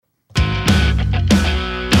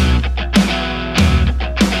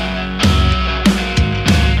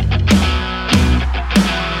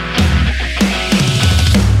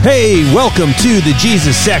Hey, welcome to the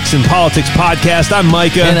Jesus, Sex, and Politics podcast. I'm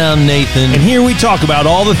Micah. And I'm Nathan. And here we talk about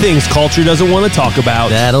all the things culture doesn't want to talk about.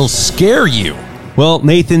 That'll scare you. Well,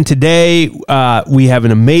 Nathan, today we have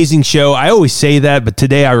an amazing show. I always say that, but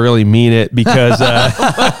today I really mean it because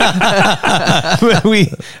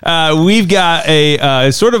we've got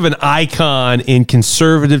a sort of an icon in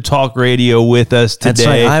conservative talk radio with us today. That's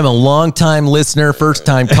right. I'm a long-time listener,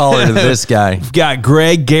 first-time caller to this guy. We've got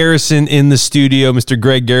Greg Garrison in the studio. Mr.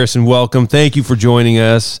 Greg Garrison, welcome. Thank you for joining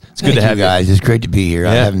us. It's good to have you guys. It's great to be here.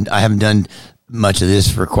 Yeah. I haven't done much of this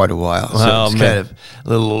for quite a while, so it's kind of a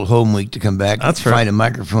little home week to come back and find a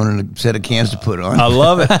microphone and a set of cans to put on. I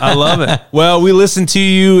love it. I love it. Well, we listened to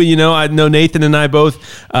you. You know, I know Nathan and I both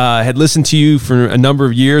had listened to you for a number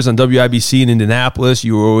of years on WIBC in Indianapolis.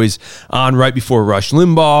 You were always on right before Rush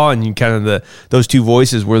Limbaugh, and you kind of those two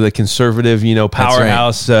voices were the conservative,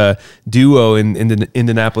 powerhouse duo in the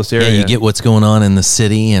Indianapolis area. Yeah, you get what's going on in the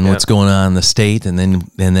city and what's going on in the state, and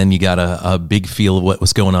then you got a big feel of what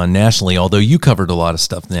was going on nationally. Although you covered a lot of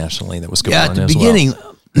stuff nationally that was going on. At the beginning,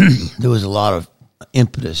 there was a lot of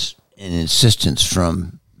impetus and insistence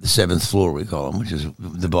from the seventh floor, we call them, which is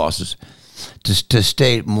the bosses, to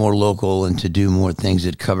stay more local and to do more things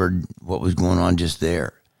that covered what was going on just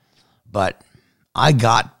there. But I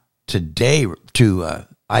got to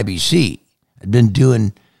IBC. I'd been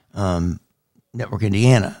doing Network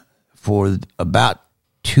Indiana for about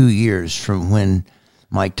 2 years from when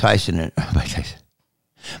Mike Pence.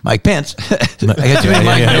 I got too many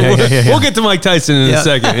Mike. We'll get to Mike Tyson in a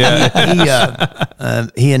second. Yeah,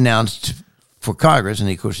 he announced for Congress, and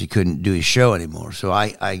of course he couldn't do his show anymore. So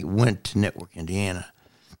I went to Network Indiana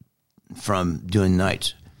from doing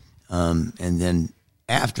nights, and then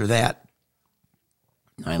after that,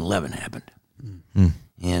 9/11 happened,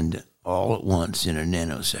 and all at once in a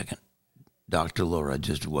nanosecond, Dr. Laura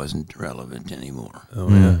just wasn't relevant anymore.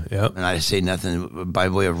 Oh yeah. And I say nothing by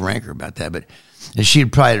way of rancor about that, but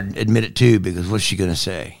she'd probably admit it too, because what's she going to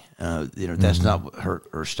say? That's not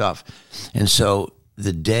her stuff. And so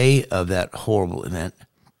the day of that horrible event,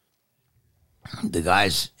 the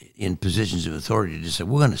guys in positions of authority just said,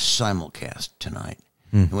 we're going to simulcast tonight.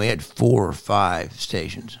 And we had 4 or 5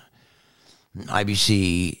 stations.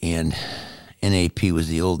 IBC and NAP was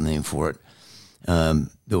the old name for it.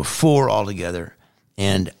 There were 4 altogether,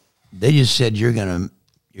 and they just said, you're gonna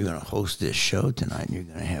host this show tonight, and you're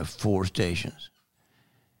gonna have 4 stations.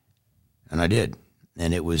 And I did,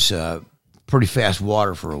 and it was pretty fast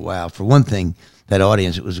water for a while. For one thing, that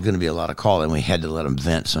audience, it was going to be a lot of call, and we had to let them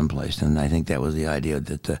vent someplace. And I think that was the idea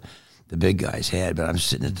that the big guys had. But I'm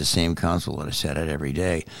sitting at the same console that I sat at every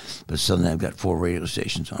day, but suddenly I've got 4 radio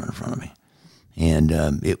stations on in front of me, and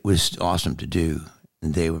it was awesome to do.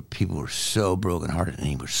 And people were so brokenhearted, and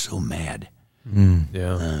he was so mad. And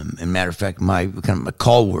matter of fact, my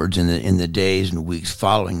call words in the days and weeks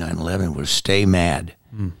following 9/11 was "Stay mad."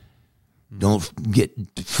 Don't get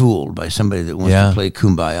fooled by somebody that wants to play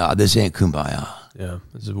kumbaya. This ain't kumbaya. Yeah,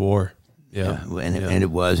 this is war. Yeah. And it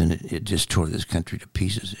was, and it just tore this country to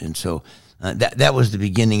pieces. And so that was the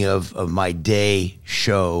beginning of my day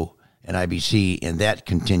show at IBC, and that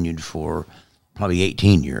continued for probably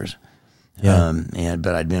 18 years. Yeah.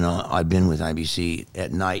 But I'd been with IBC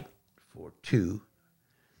at night for 2,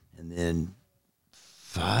 and then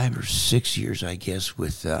 5 or 6 years, I guess,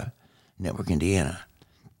 with Network Indiana,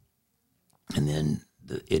 and then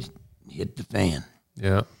it hit the fan.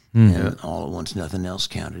 Yeah. And all at once, nothing else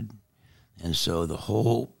counted, and so the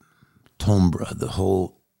whole timbre, the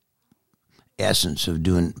whole essence of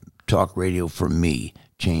doing talk radio for me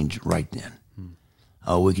changed right then.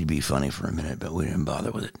 Oh, we could be funny for a minute, but we didn't bother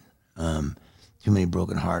with it. Too many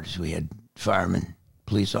broken hearts. We had firemen,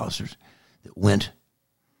 police officers that went.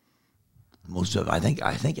 Most of I think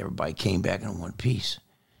everybody came back in one piece,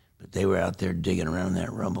 but they were out there digging around in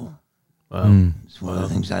that rubble. Wow. It's one of the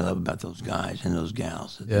things I love about those guys and those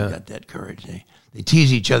gals. That they've got that courage. They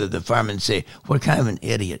tease each other. The firemen say, "What kind of an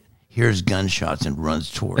idiot hears gunshots and runs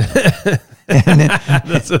toward them?"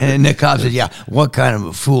 and the cop says, "Yeah, what kind of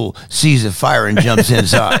a fool sees a fire and jumps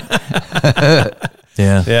inside?"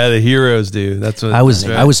 Yeah, the heroes do. That's what I was.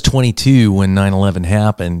 I was 22 when 9/11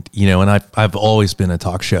 happened. And I've always been a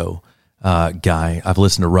talk show guy. I've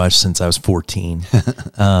listened to Rush since I was 14.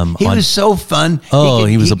 He was so fun.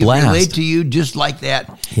 He was a blast. He could relate to you just like that.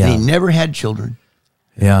 Yeah. And he never had children.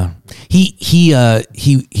 Yeah, he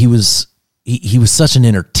was such an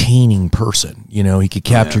entertaining person. He could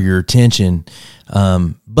capture your attention.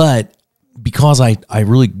 But because I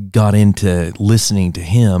really got into listening to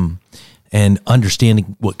him and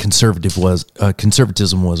understanding what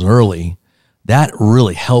conservatism was early, that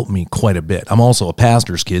really helped me quite a bit. I'm also a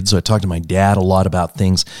pastor's kid, so I talked to my dad a lot about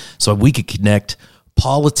things so we could connect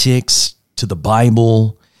politics to the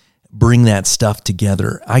Bible, bring that stuff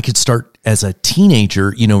together. I could start as a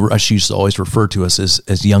teenager. Rush used to always refer to us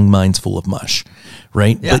as young minds full of mush,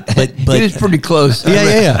 right? Yeah. But it is pretty close.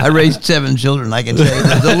 Yeah. I raised 7 children. I can tell you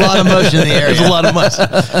there's a lot of mush in the area. There's a lot of mush.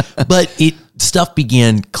 But stuff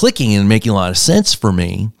began clicking and making a lot of sense for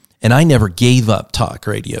me. And I never gave up talk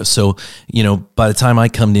radio. So, by the time I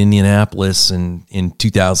come to Indianapolis in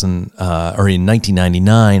 2000 or in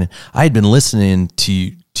 1999, I had been listening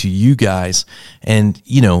to you guys, and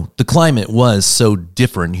the climate was so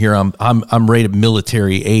different here. I'm rated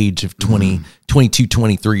military age of 22,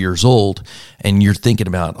 23 years old, and you're thinking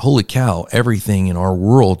about, holy cow, everything in our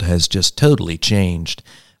world has just totally changed.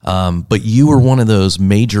 But you were one of those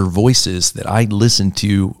major voices that I listened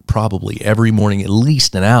to probably every morning, at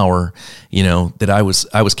least an hour, that I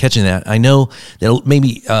was catching that. I know that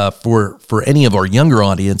maybe for any of our younger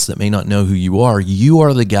audience that may not know who you are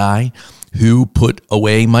the guy who put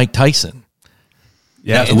away Mike Tyson.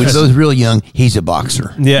 Yeah, and for those real young, he's a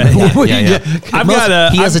boxer. Yeah. He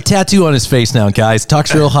has a tattoo on his face now, guys.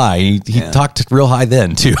 Talks real high. He talked real high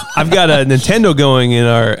then too. I've got a Nintendo going in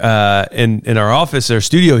our in our office, our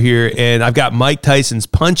studio here, and I've got Mike Tyson's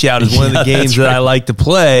Punch Out as one of the games that I like to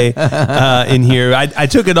play in here. I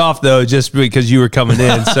took it off though just because you were coming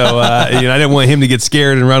in, so I didn't want him to get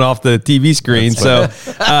scared and run off the TV screen. So,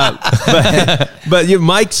 but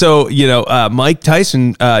Mike. So Mike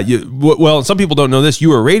Tyson. Well, some people don't know this. You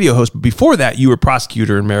were a radio host, but before that, you were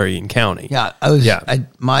prosecutor in Marion County. Yeah, I was. Yeah.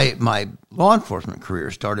 My law enforcement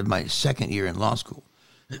career started my second year in law school.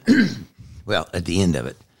 Well, at the end of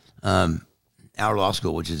it, our law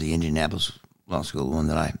school, which is the Indianapolis Law School, the one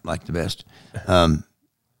that I like the best,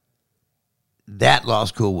 that law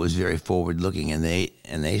school was very forward-looking, and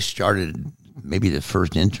they started maybe the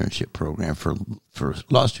first internship program for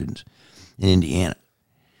law students in Indiana.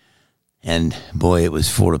 And boy, it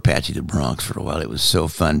was Fort Apache the Bronx for a while. It was so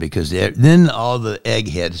fun because then all the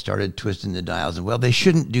eggheads started twisting the dials. And, well, they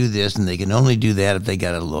shouldn't do this, and they can only do that if they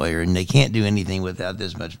got a lawyer, and they can't do anything without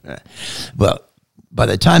this much. Well, by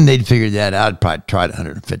the time they'd figured that out, I'd probably tried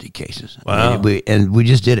 150 cases. Wow. We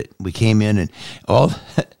just did it. We came in, and all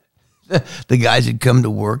the guys had come to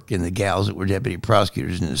work and the gals that were deputy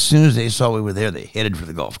prosecutors, and as soon as they saw we were there, they headed for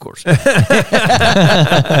the golf course. I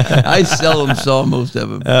seldom saw most of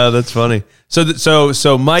them. Oh, that's funny.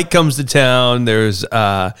 So Mike comes to town. There's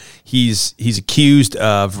he's accused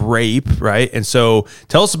of rape, right? And so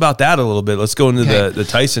tell us about that a little bit. Let's go into the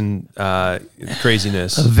Tyson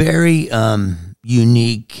craziness. A very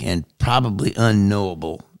unique and probably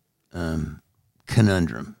unknowable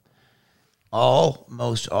conundrum.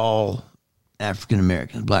 Almost all African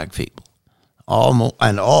Americans, black people, all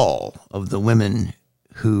of the women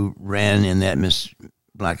who ran in that Miss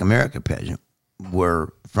Black America pageant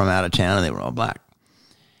were from out of town, and they were all black.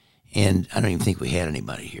 And I don't even think we had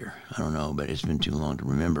anybody here. I don't know, but it's been too long to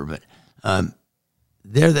remember. But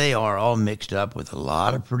there they are, all mixed up with a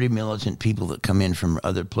lot of pretty militant people that come in from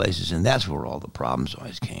other places, and that's where all the problems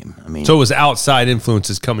always came. I mean, so it was outside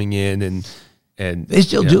influences coming in, and they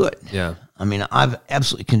still do it. Yeah. I mean, I'm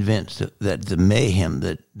absolutely convinced that the mayhem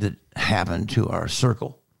that happened to our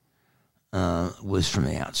circle was from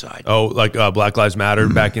the outside. Oh, like Black Lives Matter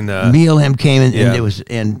back in the BLM came in, and it was,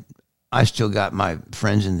 and I still got my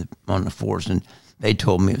friends on the force, and they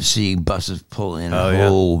told me of seeing buses pull in,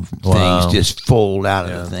 whole things just fold out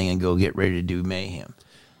of the thing and go get ready to do mayhem.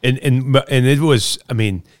 And it was, I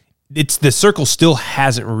mean, it's the circle still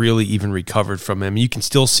hasn't really even recovered from him. You can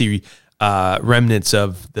still see remnants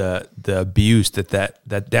of the abuse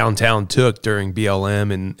that downtown took during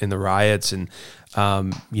BLM and the riots, and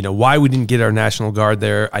why we didn't get our National Guard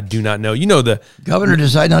there, I do not know. The governor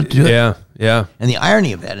decided not to do it. Yeah. And the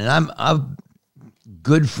irony of that, and I'm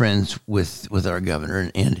good friends with our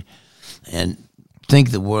governor, and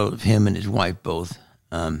think the world of him and his wife both.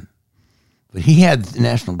 But he had the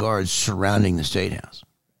National Guard surrounding the State House.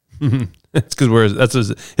 It's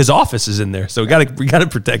because his office is in there, so we got to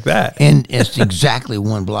protect that. And it's exactly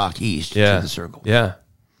one block east to the circle. Yeah.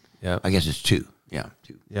 I guess it's two. Yeah,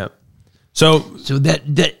 two. Yeah. So that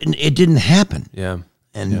it didn't happen. Yeah.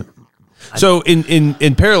 And so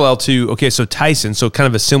in parallel to so Tyson, so kind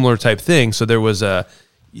of a similar type thing. So there was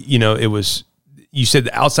it was, you said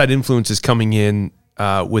the outside influences coming in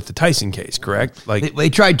with the Tyson case, correct? Like they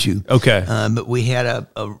tried to. Okay. But we had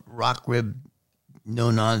a rock rib, no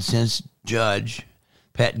nonsense judge,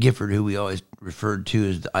 Pat Gifford, who we always referred to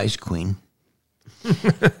as the Ice Queen.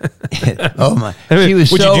 Oh my! She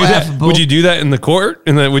was would so you do that? affable. Would you do that in the court?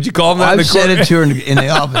 Would you call them that in I've the court? said it to her in the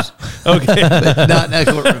office, Okay. but not in that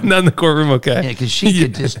courtroom. Not in the courtroom, okay. Yeah, because she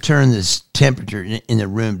could just turn this temperature in the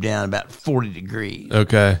room down about 40 degrees.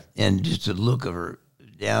 Okay. And just the look of her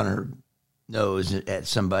down her nose at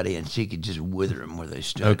somebody, and she could just wither them where they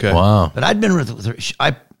stood. Okay. Wow. But I'd been with her.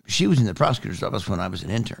 She was in the prosecutor's office when I was an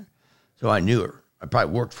intern, so I knew her. I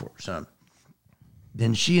probably worked for her some.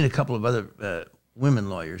 Then she and a couple of other women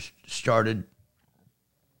lawyers started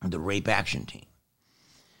the rape action team,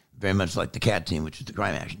 very much like the CAT team, which is the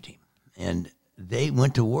crime action team. And they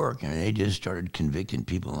went to work, and they just started convicting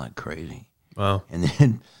people like crazy. Wow. And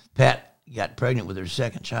then Pat got pregnant with her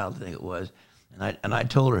second child, I think it was. And I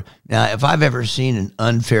told her, now, if I've ever seen an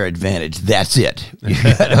unfair advantage, that's it. You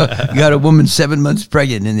got a woman 7 months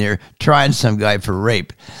pregnant in there trying some guy for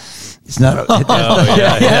rape. It's not that's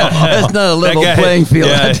not a level playing field.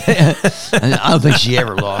 Yeah. And I don't think she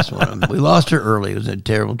ever lost one of them. We lost her early. It was a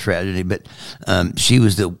terrible tragedy, but she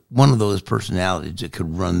was one of those personalities that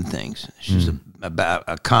could run things. She's about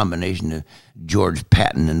a combination of George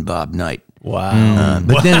Patton and Bob Knight. Wow.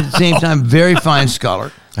 But then at the same time, very fine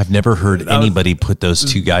scholar. I've never heard anybody put those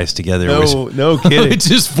two guys together. No kidding. It's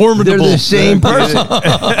just formidable. They're the same person.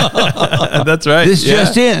 That's right. This yeah.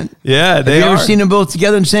 just in. Yeah, they Have you are. ever seen them both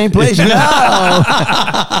together in the same place? No.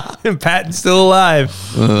 And Patton's still alive.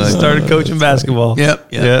 Started coaching basketball.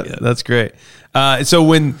 Yep. That's great. So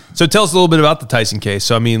tell us a little bit about the Tyson case.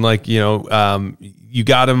 So I mean, you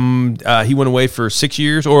got him. He went away for 6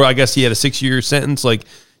 years, or I guess he had a 6-year sentence. Like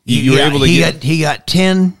you were able to he got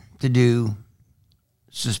 10 to do,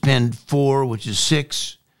 suspend 4, which is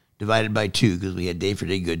 6 divided by 2 because we had day for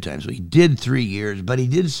day good times. So he did 3 years, but he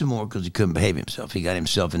did some more because he couldn't behave himself. He got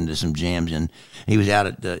himself into some jams, and he was out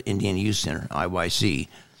at the Indiana Youth Center, IYC,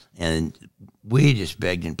 and we just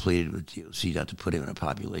begged and pleaded with DOC not to put him in a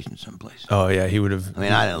population someplace. Oh yeah, he would have. I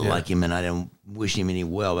mean, I didn't like him, and I didn't wish him any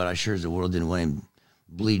well, but I sure as the world didn't want him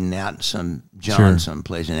bleeding out in some John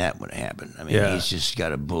someplace, and that would have happened. I mean, he's just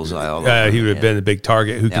got a bullseye all over. He would have been a big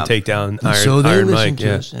target who could take down Iron Mike. So they listened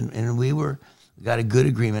to us, and we got a good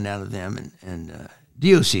agreement out of them, and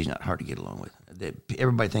DOC is not hard to get along with.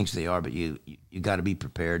 Everybody thinks they are, but you got to be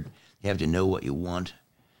prepared. You have to know what you want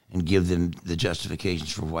and give them the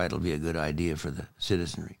justifications for why it'll be a good idea for the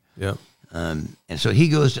citizenry. Yeah. And so he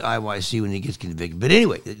goes to IYC when he gets convicted. But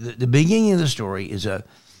anyway, the beginning of the story is a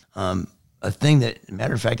thing that,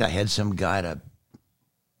 matter of fact, I had some guy at a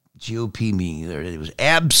GOP meeting there that was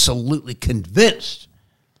absolutely convinced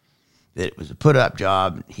that it was a put-up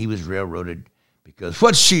job. He was railroaded because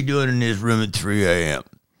what's she doing in his room at 3 a.m.?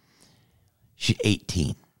 She's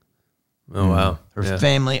 18. Oh, wow. Her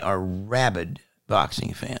family are rabid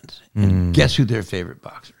boxing fans. And guess who their favorite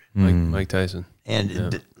boxer is? Mike Tyson.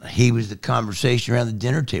 And he was the conversation around the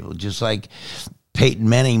dinner table, just like Peyton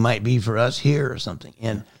Manning might be for us here or something.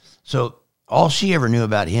 And so all she ever knew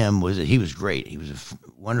about him was that he was great. He was a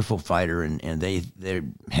wonderful fighter, and they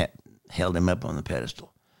held him up on the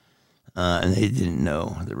pedestal. And they didn't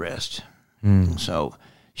know the rest. So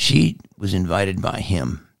she was invited by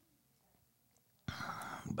him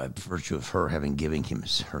by virtue of her having given him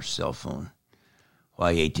her cell phone.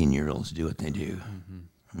 Why 18-year-olds do what they do.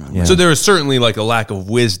 Yeah. So there was certainly like a lack of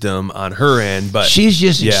wisdom on her end, but she's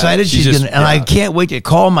just excited. She's just, gonna, and I can't wait to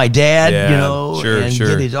call my dad, sure.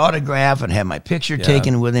 get his autograph and have my picture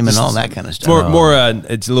taken with him and all that kind of stuff.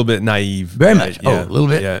 It's a little bit naive. Very much. A little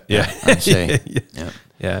bit. Yeah. I'd say.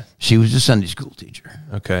 Yeah. She was a Sunday school teacher.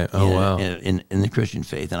 Okay. Oh, wow. In the Christian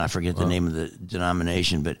faith, and I forget the name of the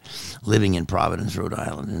denomination, but living in Providence, Rhode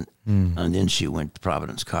Island, and then she went to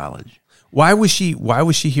Providence College. Why was she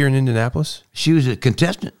here in Indianapolis? She was a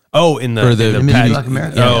contestant. Oh, in the Miss Patty- Black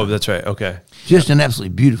America. Oh, that's right. Okay. Just an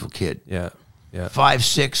absolutely beautiful kid. Yeah.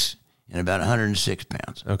 5'6" and about 106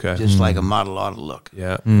 pounds. Okay. Just like a model ought to look.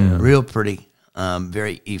 Yeah. Real pretty,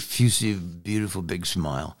 very effusive, beautiful, big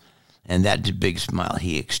smile. And that big smile,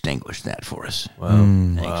 he extinguished that for us. Wow.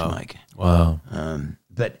 Thanks, Wow. Mike. Wow.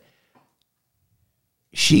 But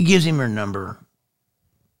she gives him her number.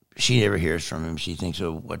 She never hears from him. She thinks,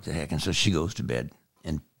 oh, what the heck? And so she goes to bed,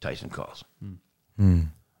 and Tyson calls.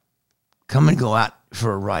 Come and go out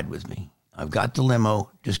for a ride with me. I've got the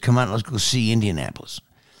limo. Just come out and let's go see Indianapolis.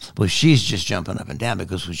 Well, she's just jumping up and down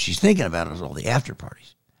because what she's thinking about is all the after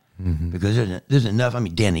parties. Because there's enough. I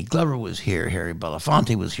mean, Danny Glover was here. Harry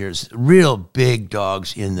Belafonte was here. Real big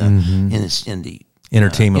dogs in the in the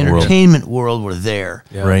entertainment world were there.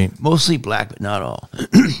 Yeah. Right. Mostly black, but not all.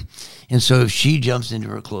 And so she jumps into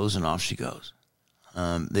her clothes and off she goes.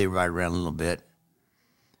 They ride around a little bit.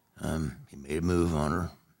 He made a move on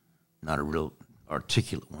her. Not a real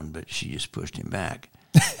articulate one, but she just pushed him back.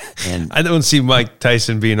 And I don't see Mike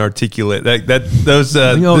Tyson being articulate. Those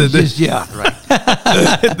just, yeah, right.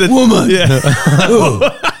 Woman, yeah.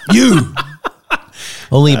 You.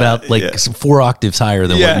 Only about some 4 octaves higher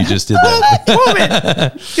than what you just did there. Woman.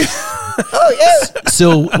 Oh yes.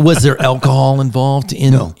 So was there alcohol involved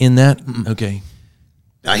in that? Okay.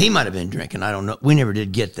 Now, he might have been drinking. I don't know. We never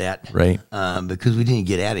did get that, Right. Because we didn't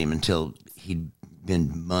get at him until he'd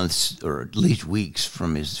been months or at least weeks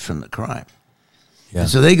from the crime. Yeah. And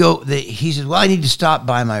so he says, well, I need to stop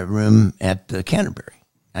by my room at the Canterbury.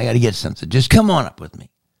 I got to get something. Just come on up with me.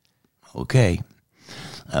 Okay.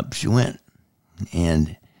 Up she went.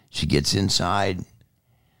 And she gets inside,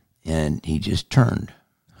 and he just turned.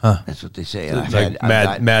 Huh. That's what they say. Like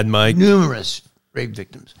Mad Mike. Numerous rape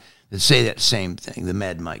victims that say that same thing, the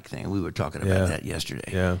Mad Mike thing. We were talking about that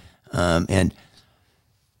yesterday. Yeah. And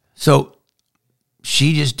so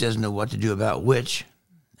she just doesn't know what to do about which.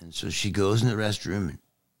 And so she goes in the restroom and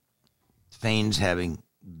feigns having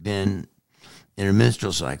been in her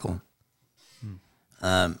menstrual cycle,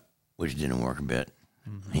 which didn't work a bit.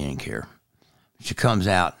 He didn't care. She comes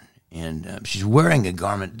out, and she's wearing a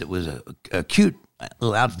garment that was a cute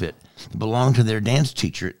little outfit that belonged to their dance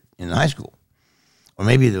teacher in high school. Or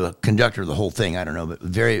maybe the conductor of the whole thing, I don't know, but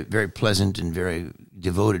very, very pleasant and very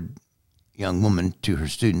devoted young woman to her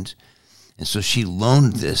students. And so she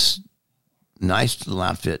loaned this nice little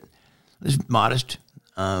outfit. It was modest.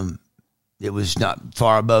 It was not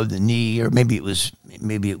far above the knee, or maybe it was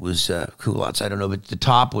culottes, I don't know. But the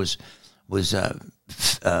top was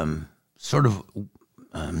sort of,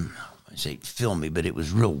 I say filmy, but it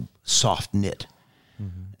was real soft knit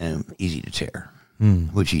and easy to tear,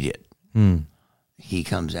 which he did. He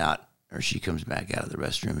comes out, or she comes back out of the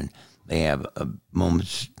restroom, and they have a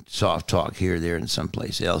moment's soft talk here, there, and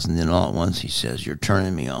someplace else, and then all at once he says, "You're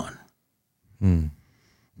turning me on."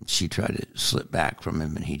 She tried to slip back from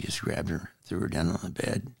him, and he just grabbed her, threw her down on the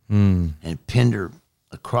bed, and pinned her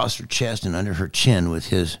across her chest and under her chin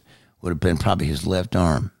with would have been probably his left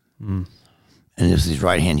arm. And with his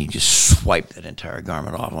right hand, he just swiped that entire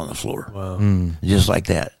garment off on the floor. Wow. Just like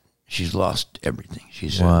that. She's lost everything.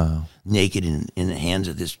 She's naked in the hands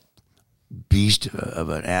of this beast of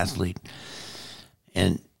an athlete.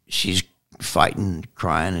 And she's fighting,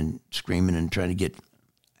 crying, and screaming and trying to get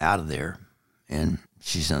out of there. And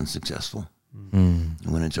she's unsuccessful. And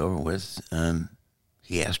when it's over with,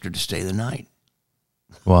 he asked her to stay the night.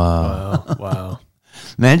 Wow.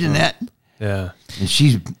 Imagine that. Yeah. And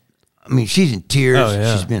she's in tears. Oh,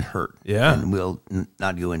 yeah. She's been hurt. Yeah. And we'll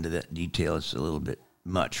not go into that detail. It's a little bit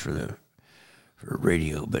much for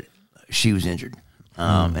radio, but she was injured.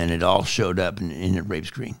 And it all showed up in the rape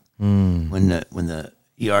screen. When the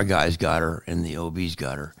ER guys got her and the OBs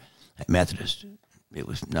got her at Methodist, it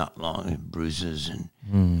was not long. Bruises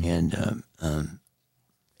and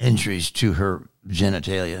injuries to her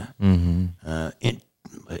genitalia.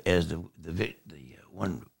 As the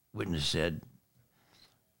one witness said,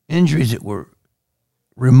 injuries that were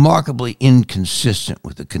remarkably inconsistent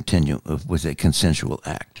with with a consensual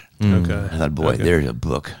act. Okay. I thought, boy, there's a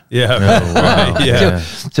book. Yeah. Right. Yeah.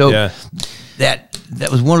 So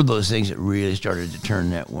that was one of those things that really started to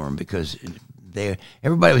turn that worm, because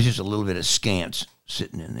everybody was just a little bit askance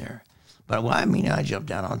sitting in there. But I jumped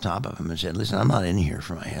down on top of him and said, "Listen, I'm not in here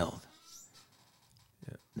for my health.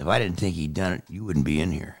 If I didn't think he'd done it, you wouldn't be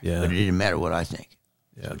in here. Yeah. But it didn't matter what I think.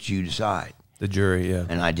 Yeah. But you decide." The jury, yeah.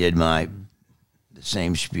 And I did the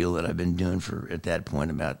same spiel that I've been doing for, at that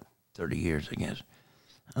point, about 30 years, I guess.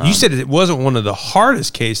 You said it wasn't one of the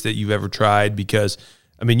hardest cases that you've ever tried, because,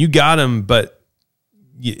 you got him, but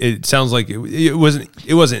it sounds like it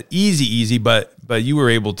wasn't easy, but you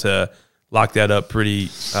were able to lock that up pretty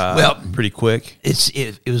quick.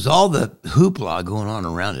 It was all the hoopla going on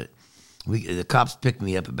around it. The cops picked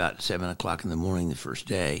me up about 7:00 in the morning the first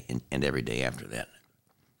day, and every day after that,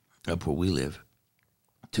 up where we live.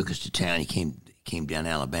 Took us to town. He came down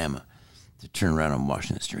Alabama to turn around on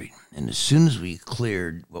Washington Street. And as soon as we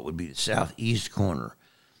cleared what would be the southeast corner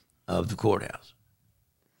of the courthouse,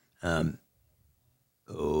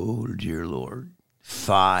 oh dear Lord,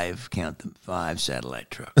 5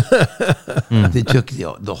 satellite trucks. They took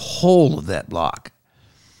the whole of that block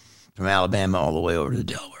from Alabama all the way over to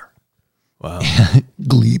Delaware. Wow.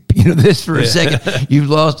 Gleep. This for a second. You've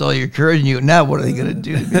lost all your courage, and now what are they going to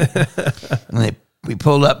do to me? And we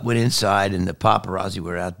pulled up, went inside, and the paparazzi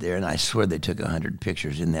were out there, and I swear they took 100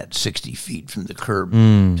 pictures in that 60 feet from the curb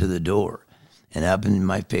to the door. And up in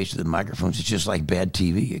my face with the microphones, it's just like bad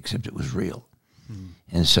TV, except it was real.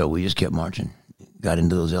 And so we just kept marching, got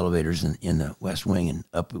into those elevators in the West Wing, and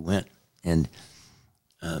up we went. And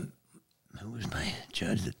who was my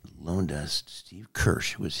judge that loaned us? Steve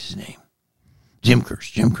Kirsch was his name. Jim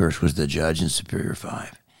Kirsch. Jim Kirsch was the judge in Superior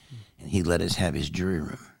 5. And he let us have his jury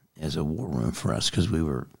room as a war room for us because we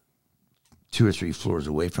were 2 or 3 floors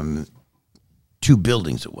away from 2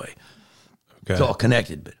 buildings away. Okay. It's all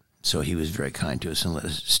connected, but so he was very kind to us and let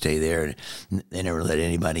us stay there. And they never let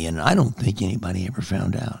anybody in. I don't think anybody ever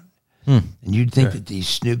found out. And you'd think that these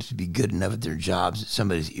snoops would be good enough at their jobs that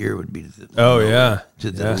somebody's ear would be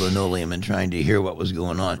to the linoleum and trying to hear what was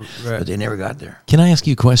going on. Right. But they never got there. Can I ask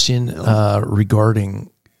you a question regarding,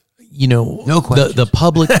 no questions. the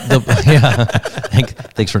public?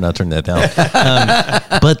 Thanks for not turning that down.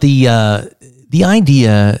 But the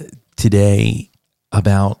idea today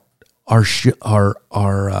about our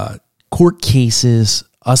court cases,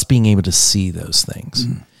 us being able to see those things.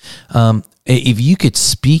 If you could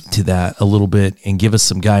speak to that a little bit and give us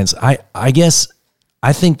some guidance, I guess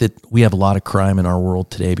I think that we have a lot of crime in our world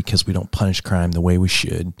today because we don't punish crime the way we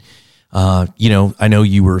should. I know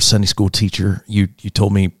you were a Sunday school teacher. You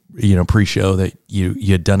told me, pre-show that you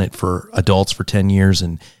had done it for adults for 10 years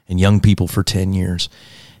and young people for 10 years.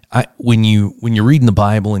 When you're reading the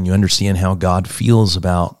Bible and you understand how God feels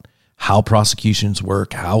about how prosecutions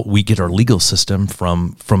work, how we get our legal system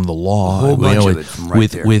from the law, a whole bunch of it from right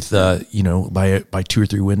there. By 2 or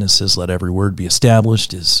 3 witnesses, let every word be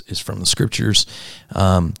established is from the scriptures.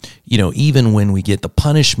 Even when we get the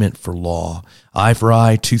punishment for law, eye for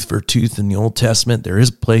eye, tooth for tooth in the Old Testament, there is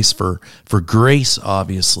a place for grace,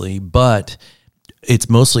 obviously, but it's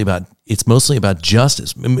mostly about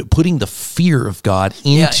justice, putting the fear of God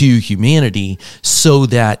into humanity so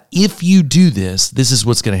that if you do this is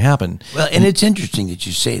what's going to happen. Well, and it's interesting that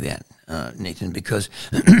you say that, Nathan, because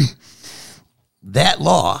that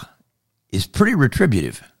law is pretty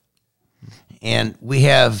retributive. And we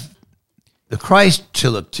have the Christ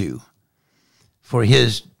to look to for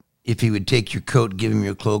his, if he would take your coat, give him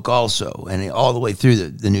your cloak also. And all the way through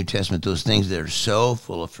the New Testament, those things that are so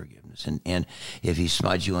full of forgiveness. And if he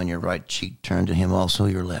smites you on your right cheek, turn to him also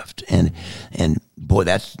your left. And boy,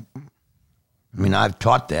 I've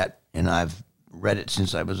taught that, and I've read it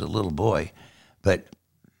since I was a little boy, but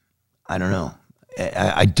I don't know.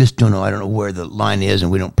 I just don't know. I don't know where the line is,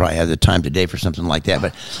 and we don't probably have the time today for something like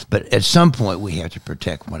that. But at some point, we have to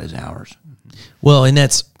protect what is ours. Well, and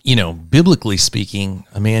that's, biblically speaking,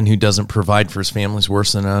 a man who doesn't provide for his family is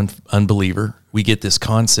worse than an unbeliever. We get this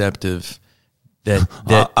concept of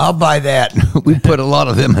that I'll buy that. We put a lot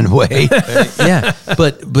of them in way. Yeah,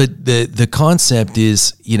 but the concept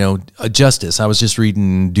is, justice. I was just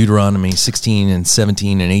reading Deuteronomy 16 and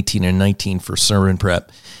 17 and 18 and 19 for sermon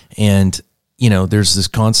prep, and there's this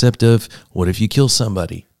concept of what if you kill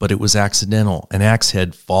somebody, but it was accidental. An axe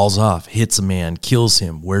head falls off, hits a man, kills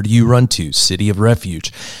him. Where do you run to? City of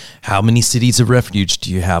refuge. How many cities of refuge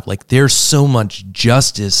do you have? Like, there's so much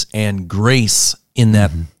justice and grace in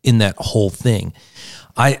that whole thing.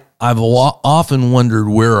 I've often wondered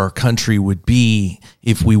where our country would be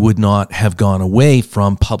if we would not have gone away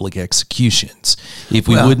from public executions. If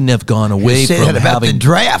we wouldn't have gone away from having the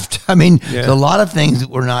draft. There's a lot of things that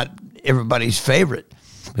were not everybody's favorite,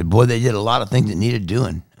 but boy, they did a lot of things that needed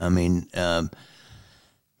doing. I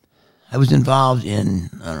was involved in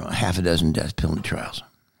half a dozen death penalty trials.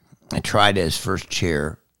 I tried as first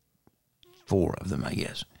chair 4 of them, I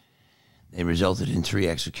guess. They resulted in 3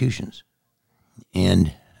 executions.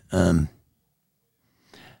 And I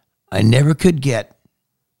never could get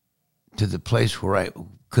to the place where I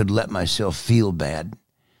could let myself feel bad.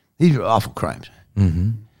 These are awful crimes.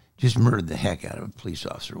 Mm-hmm. Just murdered the heck out of a police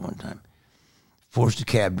officer one time. Forced a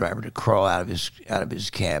cab driver to crawl out of his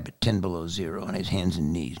cab at 10 below 0 on his hands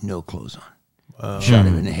and knees, no clothes on. Wow. Shot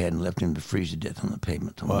him in the head and left him to freeze to death on the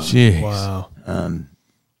pavement. Wow.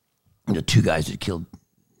 The 2 guys that killed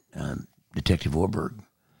Detective Orberg,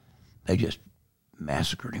 they just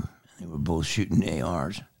massacred him. They were both shooting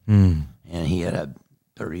ARs, and he had a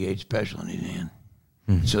 38 special in his hand.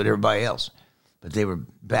 So did everybody else. But they were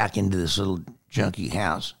back into this little junky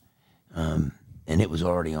house, and it was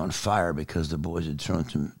already on fire because the boys had thrown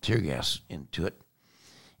some tear gas into it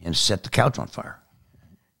and set the couch on fire.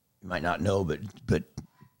 You might not know, but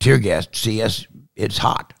tear gas, CS, it's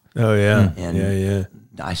hot. Oh, yeah. And yeah.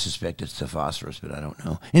 I suspect it's the phosphorus, but I don't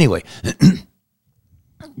know. Anyway,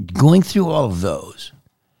 going through all of those,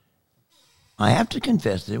 I have to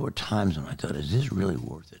confess there were times when I thought, is this really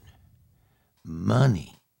worth it?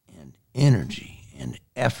 Money and energy and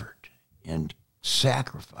effort and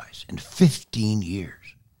sacrifice and 15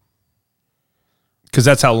 years. Because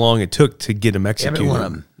that's how long it took to get him executed. Every one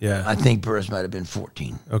of them. Yeah. I think Burris might have been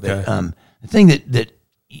 14. Okay. But, the thing that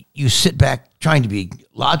you sit back trying to be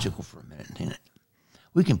logical for a minute,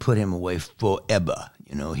 we can put him away forever.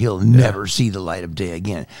 He'll never see the light of day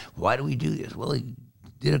again. Why do we do this? Well, he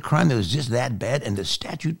did a crime that was just that bad, and the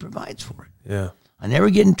statute provides for it. Yeah. I never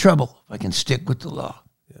get in trouble if I can stick with the law.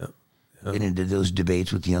 Yeah. Get into those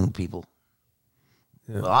debates with young people.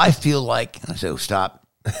 Yeah. Well, I feel like, and I say, stop.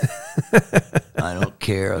 I don't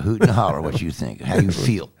care a hoot and a holler what you think, how you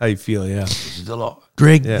feel. How you feel, yeah. This is the law.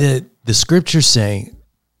 Greg, the scriptures say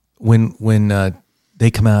when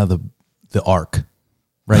they come out of the ark,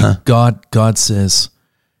 right? God says,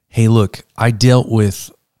 hey, look, I dealt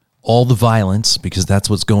with all the violence because that's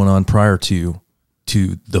what's going on prior to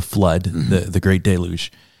the flood, the great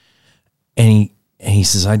deluge. And he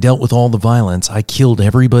says, I dealt with all the violence. I killed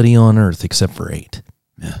everybody on earth except for 8.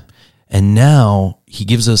 Yeah. And now he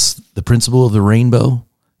gives us the principle of the rainbow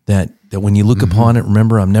that when you look upon it,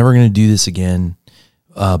 remember, I'm never going to do this again.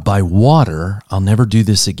 By water, I'll never do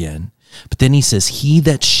this again. But then he says, he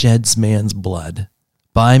that sheds man's blood,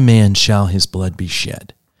 by man shall his blood be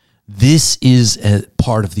shed. This is a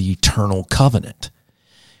part of the eternal covenant.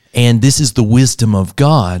 And this is the wisdom of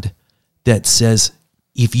God that says,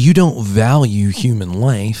 if you don't value human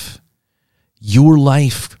life, your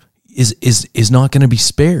life is not going to be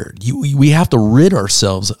spared. We have to rid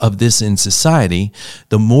ourselves of this in society.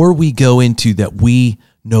 The more we go into that we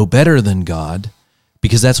know better than God,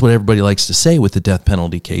 because that's what everybody likes to say with the death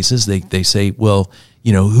penalty cases. They say, well,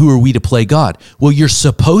 who are we to play God? Well, you're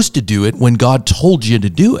supposed to do it when God told you to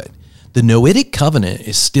do it. The Noahic covenant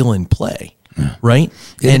is still in play. Right?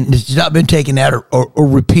 And it's not been taken out or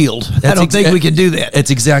repealed. I don't think we can do that.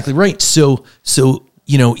 That's exactly right. So,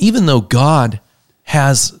 even though God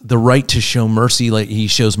has the right to show mercy, like he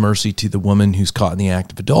shows mercy to the woman who's caught in the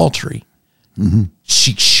act of adultery,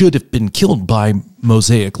 she should have been killed by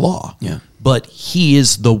Mosaic law. Yeah. But he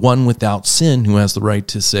is the one without sin who has the right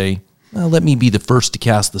to say, well, let me be the first to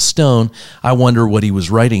cast the stone. I wonder what he was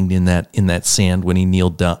writing in that sand when he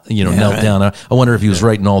knelt down. I wonder if he was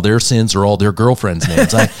writing all their sins or all their girlfriends'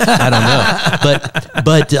 names. I don't know.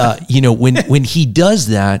 But when he does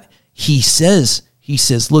that, he says,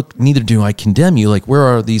 look, neither do I condemn you. Like, where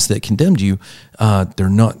are these that condemned you? They're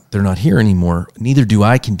not here anymore. Neither do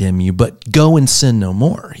I condemn you, but go and sin no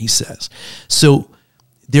more, he says. So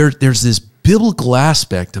there's this biblical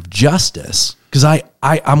aspect of justice. Because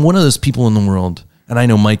I'm one of those people in the world, and I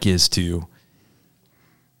know Mike is too,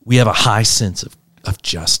 we have a high sense of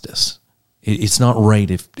justice. It's not right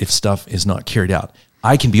if stuff is not carried out.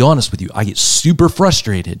 I can be honest with you. I get super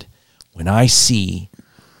frustrated when I see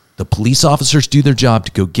the police officers do their job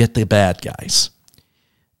to go get the bad guys,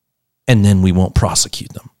 and then we won't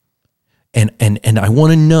prosecute them. And I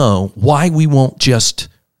want to know why we won't just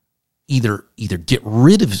either get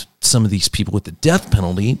rid of some of these people with the death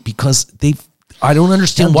penalty because I don't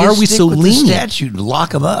understand why are we so lenient. The statute,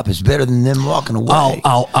 lock them up. It's better than them walking away.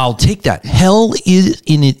 I'll take that. Hell is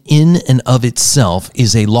in and of itself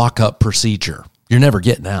is a lockup procedure. You're never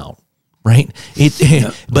getting out, right?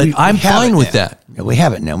 But I'm fine with that. We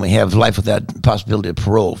have it now. We have life without possibility of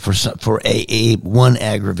parole for a one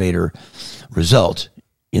aggravator result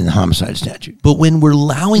in the homicide statute. But when we're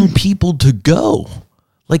allowing people to go,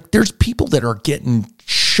 like there's people that are getting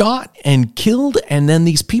shot and killed, and then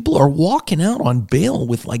these people are walking out on bail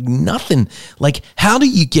with like nothing. Like, how do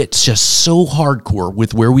you get just so hardcore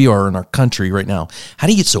with where we are in our country right now? How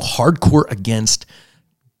do you get so hardcore against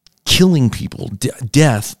killing people,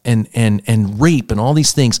 death and rape and all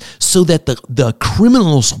these things, so that the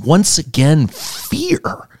criminals once again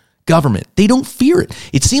fear government? They don't fear it.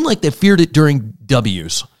 It seemed like they feared it during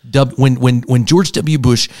when George W.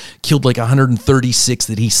 Bush killed like 136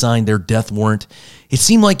 that he signed their death warrant. It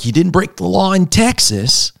seemed like you didn't break the law in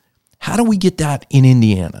Texas. How do we get that in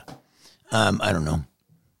Indiana? I don't know.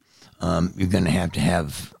 You're going to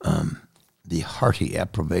have the hearty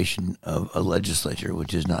approbation of a legislature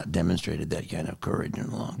which has not demonstrated that kind of courage in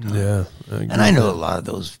a long time. Yeah, and I know a lot of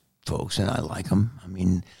those folks, and I like them. I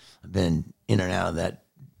mean, I've been in and out of that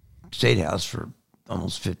state house for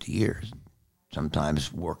almost 50 years.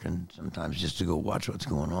 Sometimes working, sometimes just to go watch what's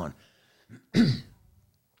going on.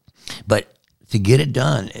 But to get it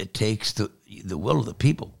done, it takes the will of the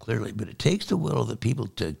people, clearly, but it takes the will of the people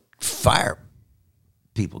to fire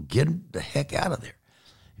people, get them the heck out of there.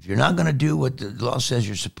 If you're not going to do what the law says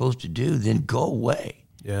you're supposed to do, then go away.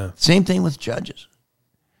 Yeah. Same thing with judges.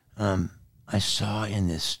 I saw in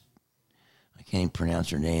this, I can't even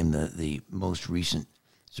pronounce her name, the most recent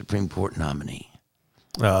Supreme Court nominee.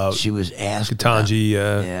 She was asked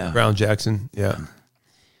Ketanji Brown Jackson. Yeah.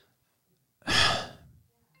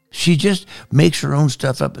 She just makes her own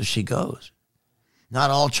stuff up as she goes. Not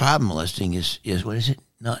all child molesting is what is it?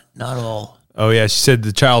 Not all. Oh yeah, she said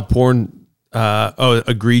the child porn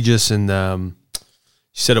egregious, and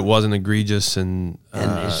she said it wasn't egregious, and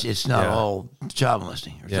it's not all child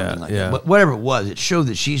molesting or something like yeah. that. But whatever it was, it showed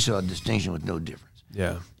that she saw a distinction with no difference.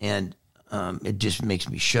 Yeah. And it just makes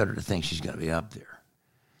me shudder to think she's going to be up there.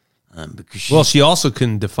 Because she also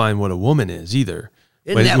couldn't define what a woman is either.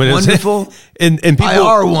 Isn't that wonderful? And people, I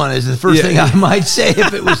are one is the first thing I might say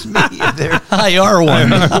if it was me. I are one.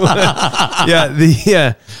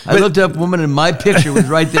 I looked up woman and my picture was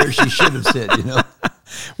right there. She should have said,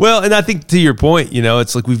 Well, and I think to your point,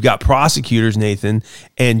 it's like we've got prosecutors, Nathan,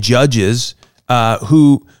 and judges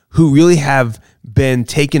who really have been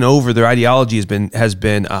taken over. Their ideology has been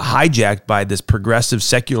hijacked by this progressive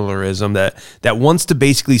secularism that wants to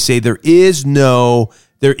basically say there is no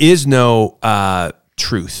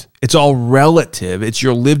truth. It's all relative. It's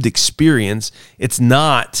your lived experience. It's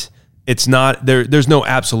not there. There's no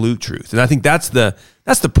absolute truth. And I think that's the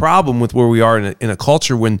problem with where we are in a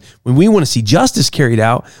culture when we want to see justice carried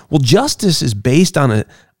out. Well, justice is based on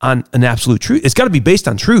an absolute truth. It's got to be based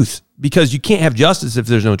on truth, because you can't have justice if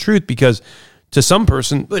there's no truth, because to some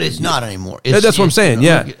person, but it's not anymore. That's what I'm saying.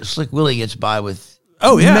 Slick Willie gets by with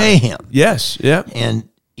mayhem. Yes, yeah. And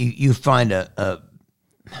you find a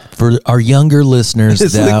for our younger listeners,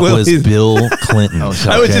 that was Bill Clinton. Oh,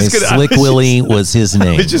 sorry. I was just gonna, Slick Willie was his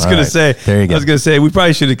name. I was just going to say. There you go. I was going to say we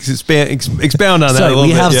probably should expound on that a little bit.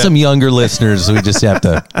 We have some younger listeners, so we just have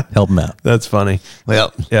to help them out. That's funny.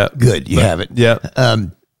 Well, good. You have it. Yeah.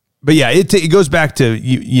 But yeah, it goes back to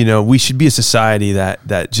we should be a society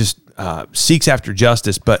that just seeks after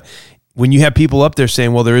justice. But when you have people up there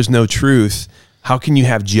saying, "Well, there is no truth," how can you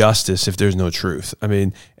have justice if there's no truth? I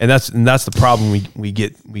mean, and that's the problem we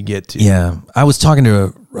get to. Yeah, I was talking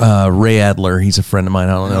to Ray Adler. He's a friend of mine.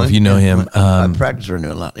 I don't know if you know him. I practice around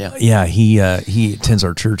there a lot. Yeah. Yeah, he attends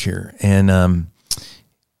our church here, and I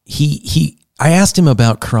asked him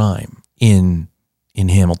about crime in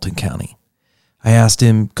Hamilton County. I asked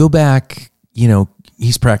him, go back.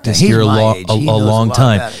 He's practiced here a long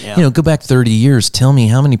time. Go back 30 years. Tell me,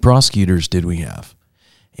 how many prosecutors did we have,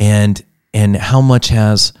 and how much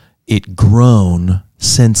has it grown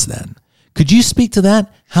since then? Could you speak to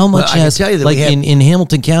that? How much has, like in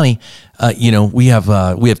Hamilton County, we have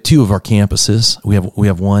two of our campuses. We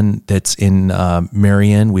have one that's in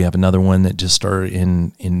Marion. We have another one that just started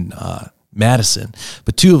in Madison.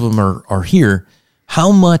 But two of them are here.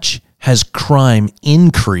 How much has crime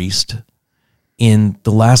increased in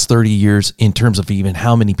the last 30 years in terms of even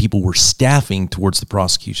how many people were staffing towards the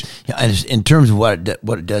prosecution? Yeah, and in terms of what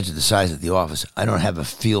it does to the size of the office, I don't have a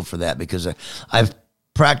feel for that, because I've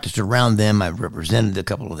practiced around them. I've represented a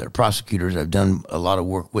couple of their prosecutors. I've done a lot of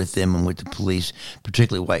work with them and with the police,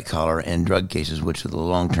 particularly white collar and drug cases, which are the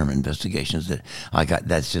long-term investigations that I got.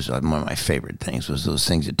 That's just one of my favorite things, was those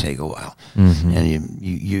things that take a while. Mm-hmm. And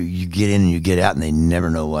you get in and you get out and they never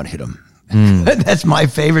know what hit them. That's my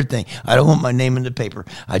favorite thing. I don't want my name in the paper.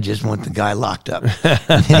 I just want the guy locked up.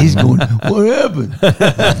 And he's going, what happened?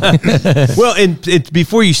 Well, and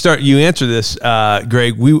before you answer this,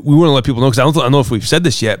 Greg, we want to let people know, because I don't know if we've said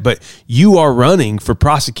this yet, but you are running for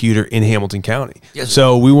prosecutor in Hamilton County. Yes,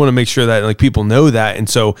 so we want to make sure that people know that. And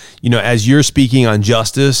so, as you're speaking on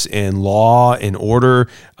justice and law and order,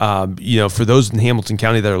 for those in Hamilton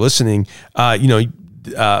County that are listening,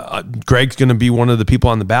 Greg's going to be one of the people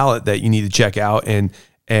on the ballot that you need to check out, and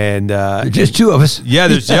just two of us. Yeah,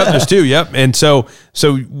 there's two. Yep. And so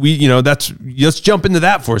we, let's jump into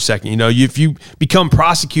that for a second. If you become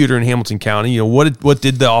prosecutor in Hamilton County, what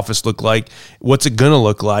did the office look like? What's it going to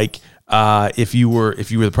look like if you were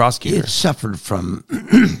the prosecutor? It suffered from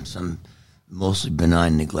some mostly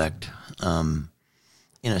benign neglect.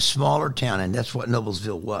 In a smaller town, and that's what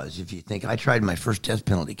Noblesville was. If you think, I tried my first death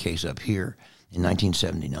penalty case up here in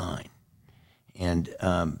 1979, and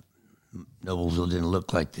Noblesville didn't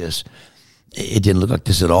look like this. It didn't look like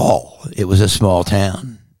this at all. It was a small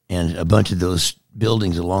town, and a bunch of those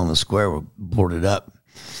buildings along the square were boarded up.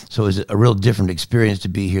 So it was a real different experience to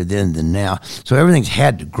be here then than now. So everything's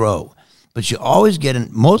had to grow, but you always get in.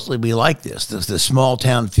 Mostly we like this, the small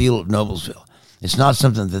town feel of Noblesville. It's not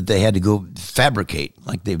something that they had to go fabricate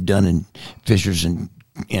like they've done in Fishers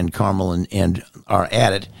and Carmel and are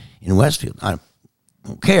at it in Westfield. I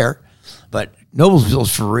don't care, but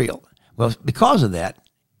Noblesville's for real. Well, because of that,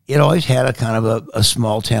 it always had a kind of a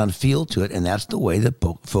small town feel to it, and that's the way that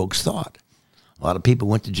folks thought. A lot of people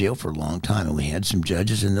went to jail for a long time, and we had some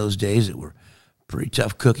judges in those days that were pretty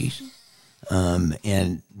tough cookies,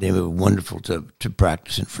 and they were wonderful to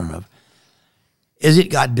practice in front of. As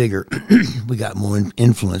it got bigger, we got more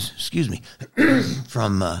influence,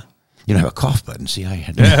 from You don't have a cough button. See, I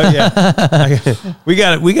had. We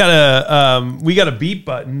got a beep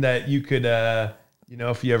button that you could,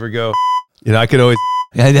 if you ever go, I could always.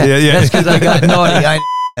 That's because I got naughty.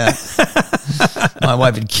 My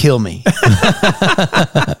wife would kill me.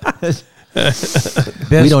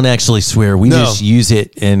 We don't actually swear. We just use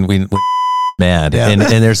it, and we mad. Yeah. And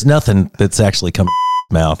there's nothing that's actually coming out of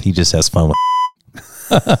his mouth. He just has fun with.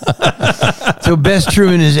 So Bess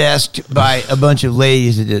Truman is asked by a bunch of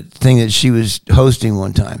ladies at the thing that she was hosting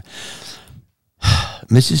one time,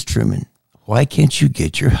 Mrs. Truman, why can't you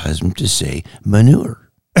get your husband to say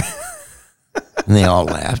manure? And they all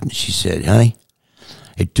laughed, and she said, honey,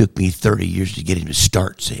 it took me 30 years to get him to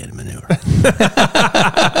start saying manure.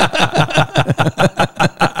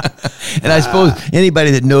 And I suppose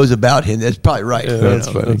anybody that knows about him, that's probably right. Yeah,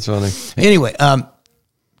 that's funny. Anyway,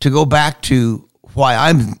 to go back to why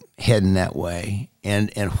I'm heading that way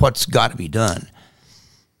and what's got to be done.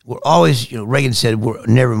 We're always, Reagan said we're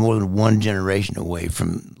never more than one generation away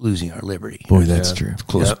from losing our liberty. Boy, that's true.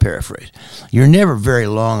 Close paraphrase. You're never very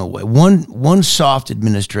long away. One soft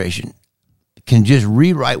administration can just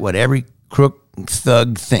rewrite what every crook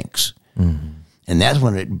thug thinks. Mm-hmm. And that's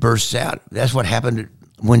when it bursts out. That's what happened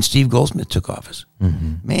when Steve Goldsmith took office.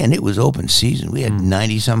 Mm-hmm. Man, it was open season. We had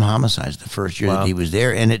 90-some homicides the first year that he was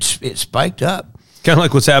there, and it spiked up. Kind of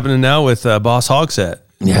like what's happening now with Boss Hogsett.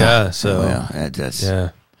 That's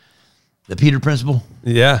the Peter Principle.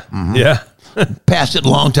 Yeah, yeah. Passed it a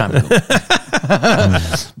long time ago.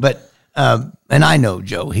 But and I know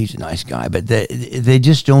Joe, he's a nice guy, but they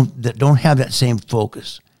just don't have that same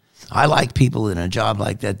focus. I like people in a job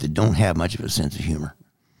like that don't have much of a sense of humor.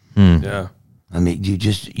 Yeah. I mean,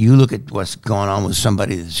 you look at what's going on with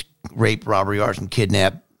somebody that's raped, robbery, arson,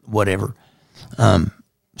 kidnapped, whatever,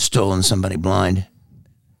 stolen somebody blind.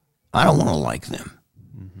 I don't want to like them,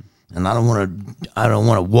 and I don't want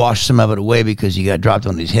to wash some of it away because he got dropped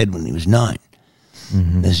on his head when he was 9.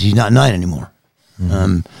 He's not 9 anymore.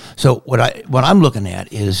 So what I'm looking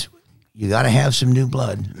at is you got to have some new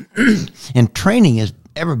blood, and training is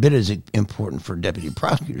every bit as important for deputy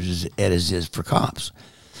prosecutors as it is for cops,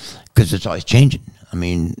 because it's always changing. I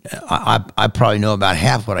mean, I probably know about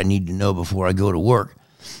half what I need to know before I go to work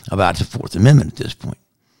about the Fourth Amendment at this point.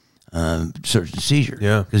 Search and seizure.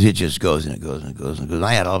 Yeah. Because it just goes and it goes and it goes and it goes.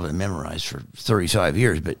 I had all of it memorized for 35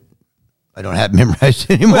 years, but I don't have it memorized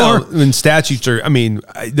anymore. Well, when statutes are,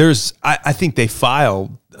 I think they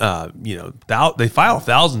file, they file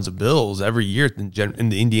thousands of bills every year in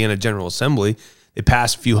the Indiana General Assembly. They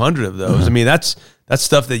pass a few hundred of those. I mean, that's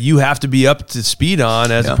stuff that you have to be up to speed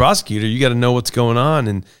on as a prosecutor. You got to know what's going on,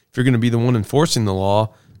 and if you're going to be the one enforcing the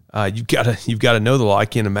law, you've got to know the law. I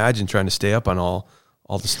can't imagine trying to stay up on all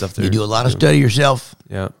the stuff there. You do a lot of study yourself,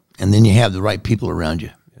 and then you have the right people around you.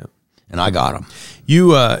 Yeah. And I got them.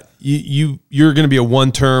 You're going to be a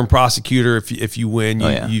one-term prosecutor if you win.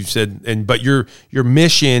 You've said, but your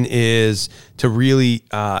mission is to really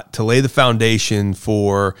to lay the foundation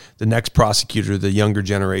for the next prosecutor, the younger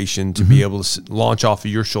generation, to be able to launch off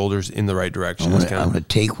of your shoulders in the right direction. I'm going to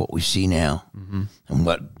take what we see now and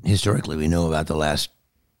what historically we know about the last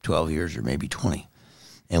 12 years or maybe 20.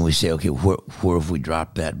 And we say, okay, where have we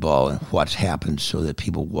dropped that ball, and what's happened so that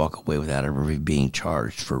people walk away without ever being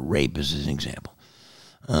charged for rape, as an example?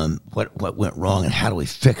 What went wrong, and how do we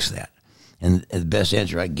fix that? And the best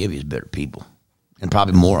answer I can give you is better people, and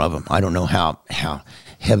probably more of them. I don't know how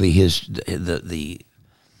heavy the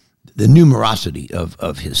numerosity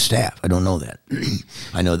of his staff. I don't know that.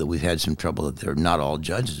 I know that we've had some trouble that they're not all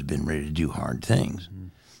judges have been ready to do hard things.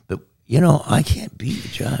 But I can't be the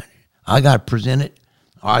judge. I got to present it,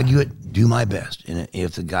 argue it, do my best. And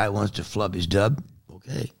if the guy wants to flub his dub,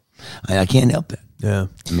 okay. I can't help that. Yeah.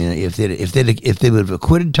 I mean, if they would have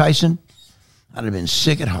acquitted Tyson, I'd have been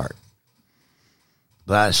sick at heart.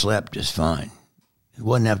 But I slept just fine. It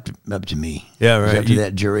wasn't up to me. Yeah, right. It was up to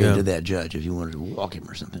that jury and to that judge if you wanted to walk him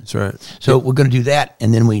or something. That's right. So we're going to do that,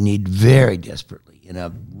 and then we need very desperately, in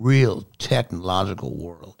a real technological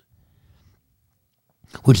world,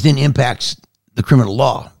 which then impacts the criminal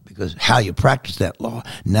law, because how you practice that law,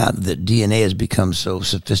 now that DNA has become so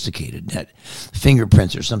sophisticated, that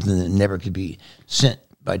fingerprints are something that never could be sent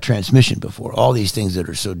by transmission before, all these things that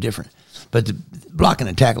are so different. But the blocking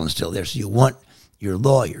and tackling is still there, so you want your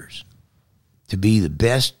lawyers to be the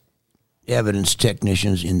best evidence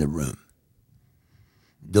technicians in the room.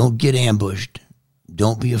 Don't get ambushed.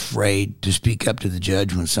 Don't be afraid to speak up to the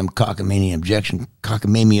judge when some cockamamie objection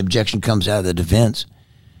comes out of the defense.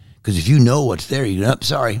 Because if you know what's there, you go,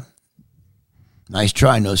 sorry, nice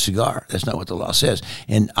try, no cigar. That's not what the law says.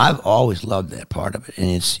 And I've always loved that part of it. And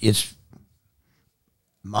it's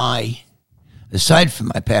my aside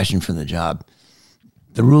from my passion for the job,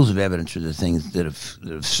 the rules of evidence are the things that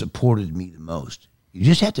have supported me the most. You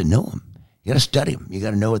just have to know them. You got to study them. You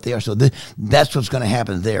got to know what they are. So that's what's going to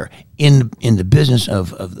happen there in the business of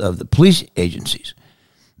the police agencies.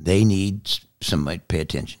 They need somebody to pay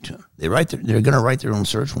attention to them. They're going to write their own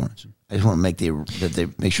search warrants. I just want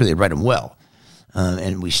to make sure they write them well,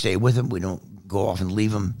 and we stay with them. We don't go off and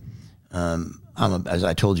leave them. As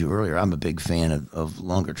I told you earlier, I'm a big fan of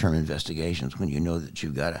longer term investigations. When you know that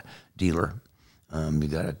you've got a dealer, you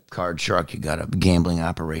got a card shark, you got a gambling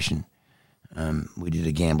operation. We did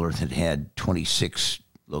a gambler that had 26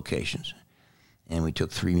 locations, and we took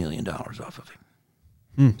 $3 million off of him.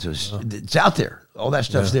 So it's out there. All that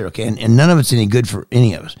stuff's there, okay? And none of it's any good for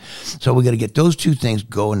any of us. So we got to get those two things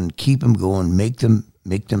going and keep them going, make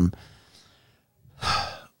them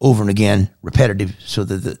over and again repetitive, so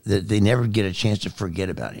that they never get a chance to forget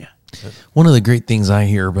about you. One of the great things I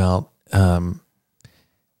hear about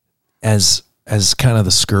as kind of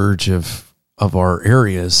the scourge of our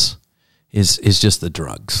areas is just the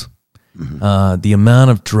drugs. Mm-hmm. The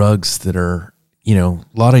amount of drugs that are, a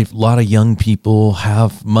lot of young people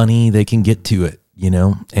have money, they can get to it,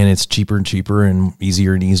 and it's cheaper and cheaper and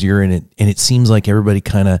easier, and it seems like everybody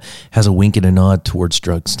kind of has a wink and a nod towards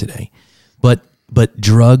drugs today. But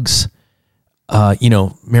drugs,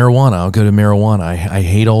 marijuana, I'll go to marijuana. I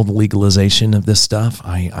hate all the legalization of this stuff.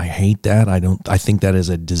 I hate that. I think that is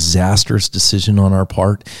a disastrous decision on our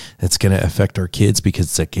part. That's going to affect our kids because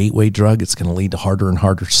it's a gateway drug. It's going to lead to harder and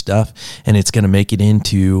harder stuff. And it's going to make it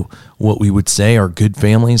into what we would say are good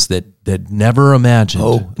families that never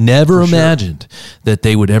imagined, that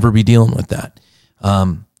they would ever be dealing with that.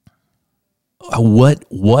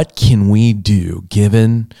 What can we do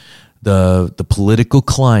given the political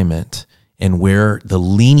climate and where the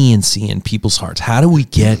leniency in people's hearts? How do we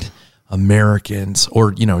get Americans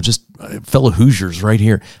or, just fellow Hoosiers right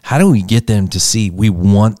here, how do we get them to see we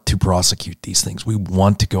want to prosecute these things? We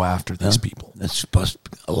want to go after these people.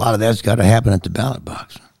 A lot of that's got to happen at the ballot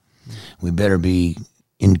box. We better be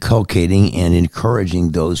inculcating and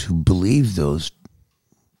encouraging those who believe those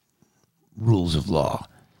rules of law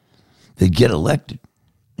that get elected,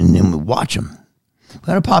 and then we watch them. We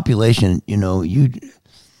got a population,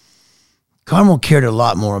 Carmel cared a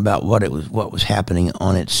lot more about what was happening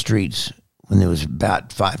on its streets when there was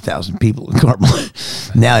about 5,000 people in Carmel.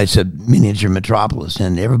 Now it's a miniature metropolis,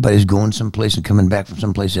 and everybody's going someplace and coming back from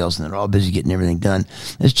someplace else, and they're all busy getting everything done.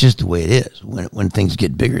 That's just the way it is. When things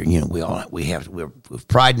get bigger, we have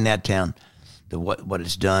pride in that town, what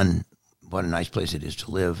it's done, what a nice place it is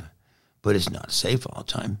to live, but it's not safe all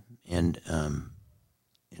the time. And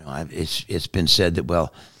it's been said that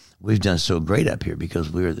we've done so great up here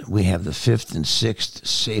because we have the 5th and 6th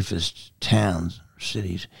safest towns or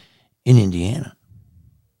cities in Indiana.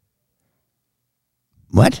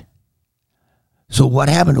 What? So what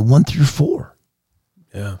happened to 1 through 4?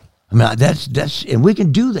 Yeah. I mean, that's and we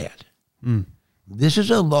can do that. This is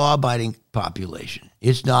a law-abiding population.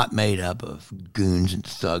 It's not made up of goons and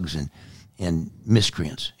thugs and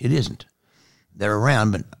miscreants. It isn't. They're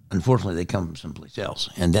around, but unfortunately they come from someplace else.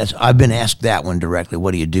 And I've been asked that one directly.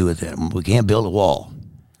 What do you do with that? We can't build a wall.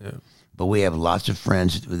 Yeah. But we have lots of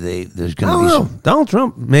friends. There's going to be some. Donald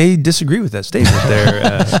Trump may disagree with that statement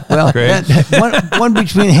there. One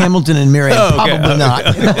between Hamilton and Marion, probably not.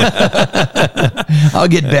 I'll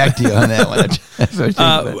get back to you on that one.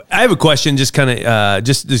 I have a question, just kind of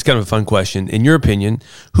a fun question. In your opinion,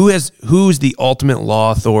 who's the ultimate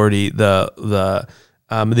law authority? The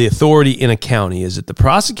authority in a county, is it the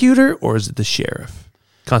prosecutor or is it the sheriff?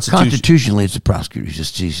 Constitutionally, it's the prosecutor.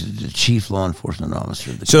 He's the chief law enforcement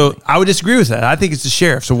officer. So I would disagree with that. I think it's the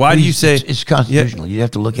sheriff. So why do you say it's constitutional? You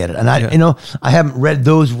have to look at it. And I haven't read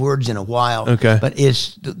those words in a while. Okay, but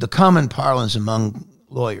it's the common parlance among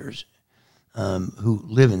lawyers who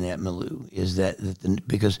live in that milieu is that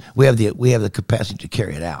because we have the capacity to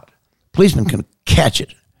carry it out. Policeman can catch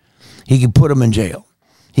it. He can put them in jail.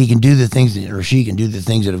 He can do the things or she can do the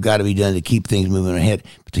things that have got to be done to keep things moving ahead,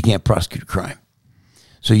 but they can't prosecute a crime.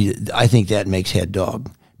 So I think that makes head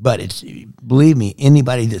dog. But believe me,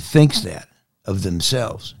 anybody that thinks that of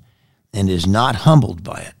themselves and is not humbled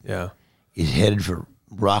by it, is headed for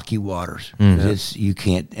rocky waters. You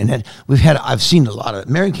can't. And I've seen a lot of.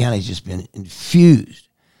 Marion County's just been infused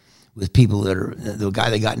with people that are. The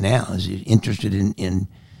guy they got now is interested in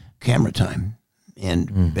camera time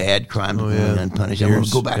and bad crime going unpunished. I want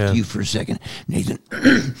to go back to you for a second, Nathan,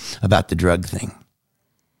 about the drug thing.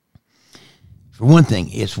 For one thing,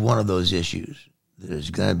 it's one of those issues that is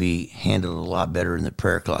going to be handled a lot better in the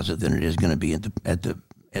prayer closet than it is going to be at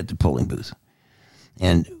the polling booth.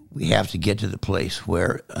 And we have to get to the place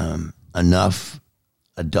where enough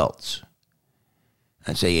adults,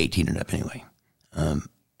 I'd say 18 and up anyway,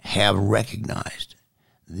 have recognized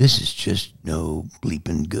this is just no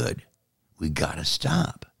bleeping good. We got to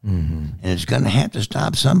stop. And it's going to have to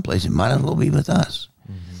stop someplace. It might as well be with us.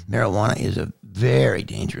 Marijuana is a very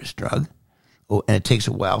dangerous drug. Oh, and it takes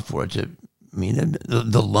a while for it to, I mean,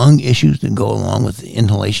 the lung issues that go along with the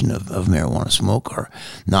inhalation of marijuana smoke are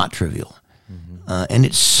not trivial. And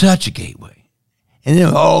it's such a gateway. And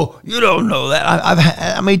then, oh, you don't know that. I've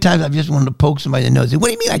had, how many times I've just wanted to poke somebody in the nose and say, what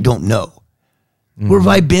do you mean I don't know? Where have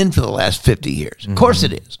I been for the last 50 years? Of course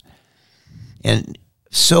it is. And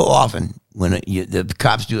so often when the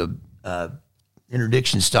cops do a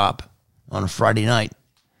interdiction stop on a Friday night,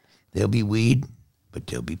 there'll be weed, but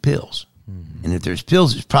there'll be pills. And if there's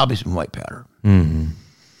pills, there's probably some white powder.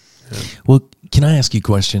 Well, can I ask you a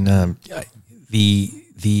question?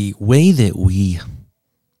 The way that we,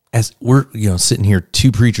 as we're sitting here,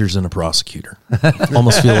 two preachers and a prosecutor,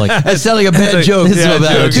 almost feel like That sounds like a bad joke. This is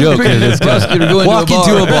about a joke. Walk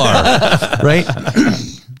into a bar, right?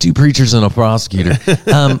 Two preachers and a prosecutor.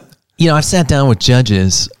 I've sat down with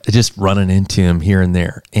judges, just running into them here and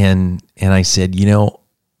there, and I said,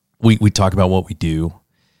 we talk about what we do,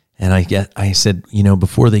 and I said,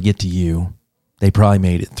 before they get to you, they probably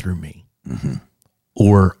made it through me,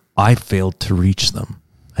 or I failed to reach them,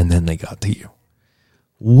 and then they got to you.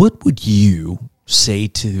 What would you say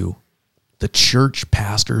to the church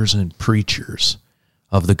pastors and preachers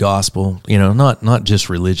of the gospel? Not just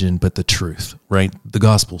religion, but the truth, right? The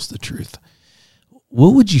gospel's the truth.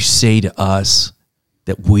 What would you say to us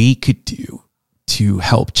that we could do to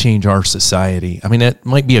help change our society? I mean, that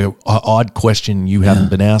might be an odd question. You haven't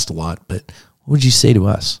been asked a lot, but what would you say to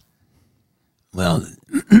us? Well,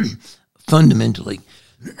 fundamentally,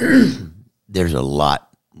 there's a lot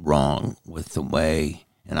wrong with the way,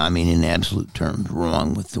 and I mean in absolute terms,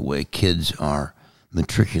 wrong with the way kids are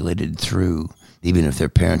matriculated through, even if their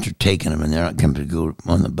parents are taking them and they're not coming to go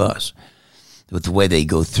on the bus, with the way they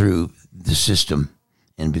go through the system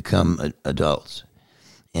and become adults.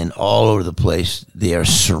 And all over the place, they are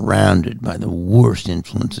surrounded by the worst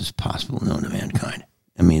influences possible known to mankind.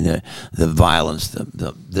 I mean, the violence,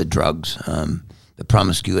 the drugs, the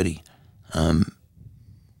promiscuity.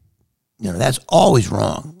 That's always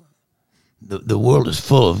wrong. The world is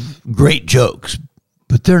full of great jokes,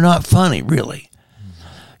 but they're not funny, really.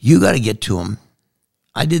 You got to get to them.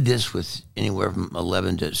 I did this with anywhere from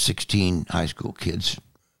 11 to 16 high school kids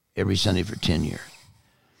every Sunday for 10 years.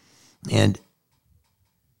 And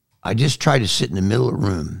I just tried to sit in the middle of the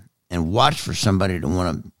room and watch for somebody to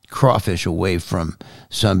want to crawfish away from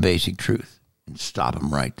some basic truth and stop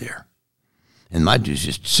them right there. And my dude is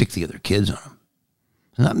just sick the other kids on them.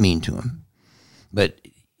 I'm not mean to them. But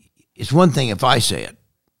it's one thing if I say it.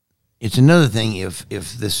 It's another thing if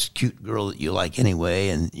this cute girl that you like anyway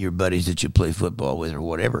and your buddies that you play football with or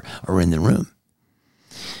whatever are in the room.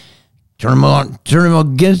 Turn them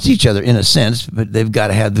against each other in a sense, but they've got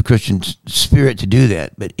to have the Christian spirit to do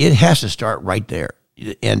that. But it has to start right there.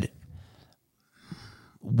 And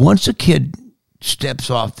once a kid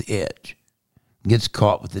steps off the edge, gets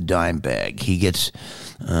caught with the dime bag, he gets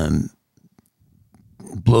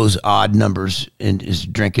blows odd numbers and is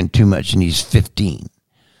drinking too much, and he's 15.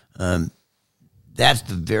 That's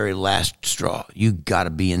the very last straw. You got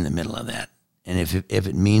to be in the middle of that. And if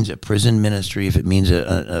it means a prison ministry, if it means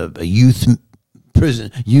a youth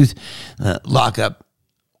prison, lockup,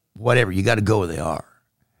 whatever, you got to go where they are,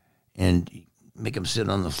 and make them sit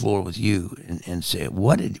on the floor with you and say,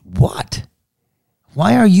 what?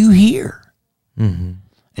 Why are you here? Mm-hmm.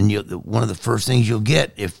 And one of the first things you'll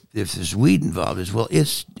get if there's weed involved is, well,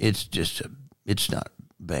 it's not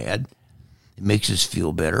bad. It makes us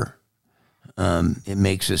feel better. It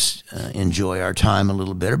makes us enjoy our time a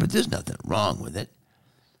little better, but there's nothing wrong with it,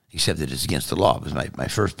 except that it's against the law. It was my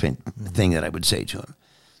first thing that I would say to him.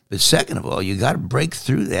 But second of all, you got to break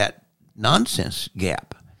through that nonsense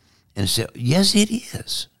gap and say, yes, it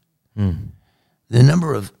is. The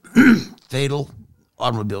number of fatal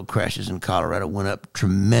automobile crashes in Colorado went up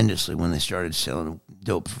tremendously when they started selling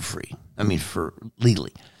dope for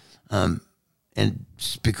legally. And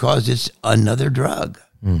it's because it's another drug.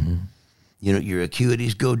 Mm-hmm. Your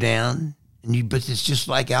acuities go down, but it's just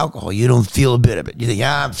like alcohol. You don't feel a bit of it. You think,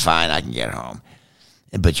 I'm fine, I can get home.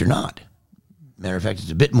 But you're not. Matter of fact, it's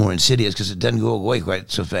a bit more insidious because it doesn't go away quite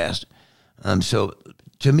so fast. So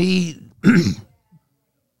to me, you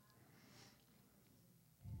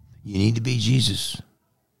need to be Jesus.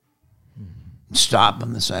 Stop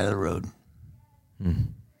on the side of the road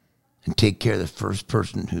and take care of the first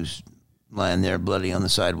person who's lying there bloody on the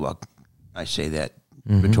sidewalk. I say that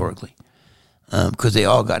rhetorically. because they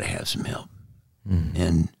all got to have some help,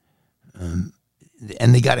 and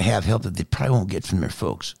they got to have help that they probably won't get from their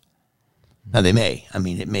folks. Now they may. I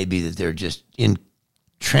mean, it may be that they're just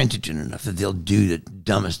intransigent enough that they'll do the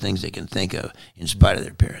dumbest things they can think of in spite of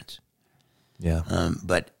their parents. Yeah.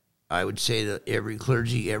 But I would say that every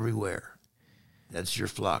clergy everywhere, that's your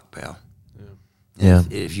flock, pal. Yeah.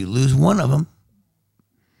 If you lose one of them,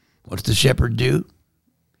 what's the shepherd do?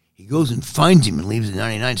 He goes and finds him and leaves the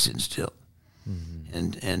 99 sitting still.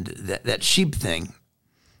 And that sheep thing,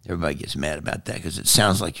 everybody gets mad about that because it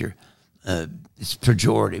sounds like you're it's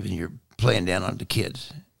pejorative and you're playing down on the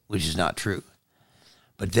kids, which is not true.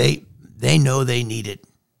 But they know they need it,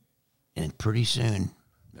 and pretty soon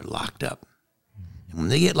they're locked up. And when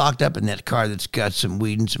they get locked up in that car that's got some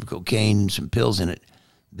weed and some cocaine and some pills in it,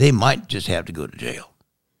 they might just have to go to jail.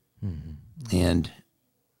 And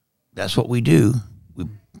that's what we do. We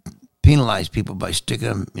penalize people by sticking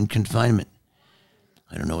them in confinement.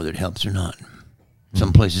 I don't know whether it helps or not.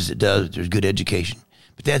 Some places it does. There's good education.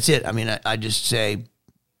 But that's it. I mean, I just say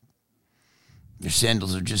your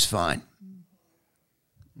sandals are just fine.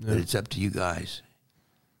 But it's up to you guys.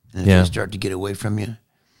 And if they start to get away from you,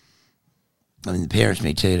 I mean, the parents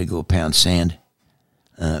may tell you to go pound sand,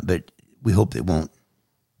 but we hope they won't.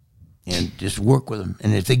 And just work with them.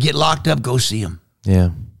 And if they get locked up, go see them. Yeah.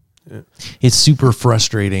 It's super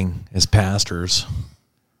frustrating as pastors,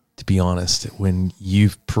 to be honest, when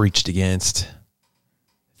you've preached against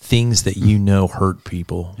things that you know hurt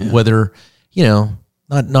people, whether,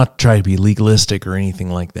 not try to be legalistic or anything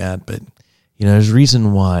like that, but, there's a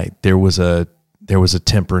reason why there was a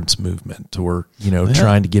temperance movement or,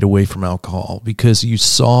 trying to get away from alcohol, because you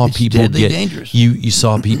saw people get dangerous. You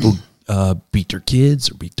saw people beat their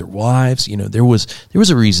kids or beat their wives. There was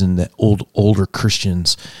a reason that older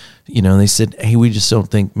Christians, they said, hey, we just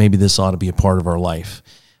don't think maybe this ought to be a part of our life.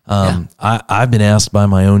 I've been asked by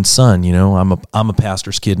my own son, I'm a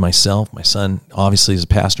pastor's kid myself. My son obviously is a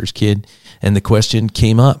pastor's kid. And the question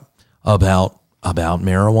came up about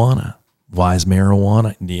marijuana. Why is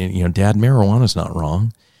marijuana? Dad, marijuana's not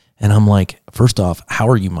wrong. And I'm like, first off, how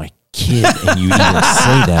are you my kid? And you even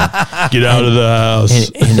say that. Get out of the house.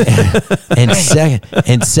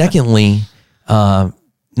 And secondly, now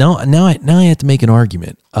I have to make an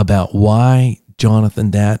argument about why,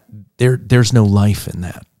 Jonathan, that there's no life in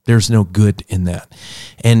that. There's no good in that.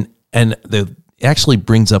 And the actually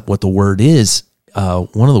brings up what the word is.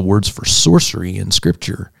 One of the words for sorcery in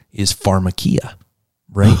Scripture is pharmakia,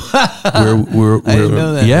 right? I didn't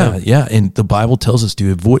know that. Yeah. And the Bible tells us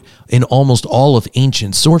to avoid, in almost all of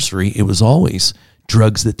ancient sorcery, it was always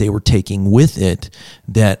drugs that they were taking with it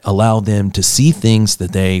that allow them to see things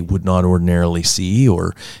that they would not ordinarily see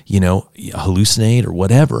or, hallucinate or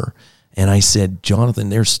whatever. And I said, Jonathan,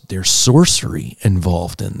 there's sorcery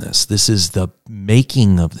involved in this. This is the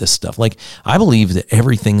making of this stuff. Like, I believe that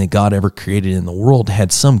everything that God ever created in the world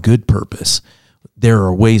had some good purpose. There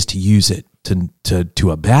are ways to use it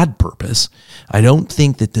to a bad purpose. I don't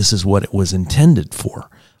think that this is what it was intended for.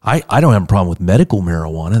 I don't have a problem with medical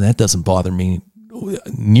marijuana. That doesn't bother me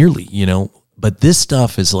nearly, But this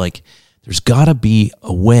stuff is like, there's got to be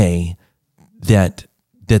a way that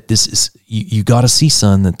this is, you got to see,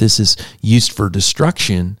 son, that this is used for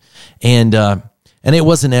destruction. And it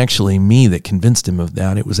wasn't actually me that convinced him of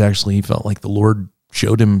that. It was actually, he felt like the Lord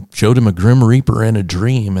showed him a grim reaper in a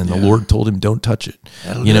dream, and the Lord told him, don't touch it.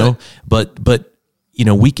 But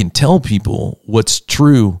we can tell people what's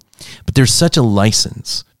true, but there's such a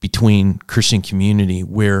license between Christian community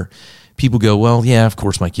where people go, well, yeah, of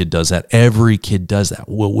course my kid does that. Every kid does that.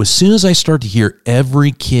 Well, as soon as I start to hear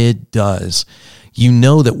every kid does,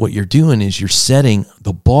 that what you're doing is you're setting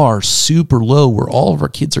the bar super low where all of our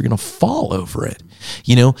kids are going to fall over it.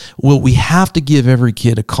 We have to give every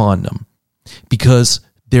kid a condom because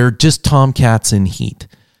they're just tomcats in heat.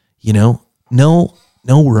 No,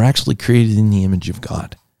 we're actually created in the image of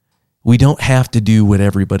God. We don't have to do what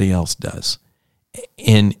everybody else does.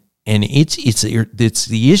 And it's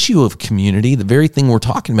the issue of community. The very thing we're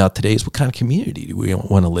talking about today is what kind of community do we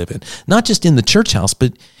want to live in? Not just in the church house,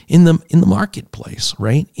 but in the marketplace,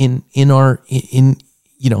 right?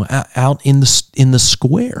 Out in the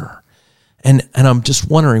square. And I'm just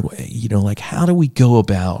wondering, how do we go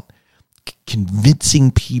about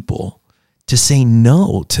convincing people to say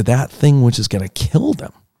no to that thing which is going to kill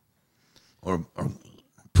them, or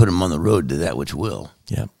put them on the road to that which will?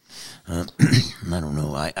 Yeah. I don't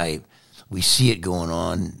know. We see it going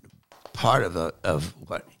on. Part of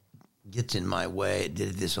what gets in my way, it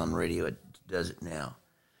did this on radio, it does it now.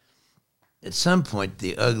 At some point,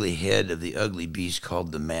 the ugly head of the ugly beast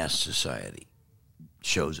called the mass society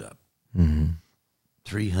shows up. Mm-hmm.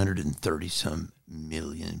 330 some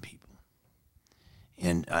million people.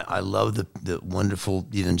 And I love the wonderful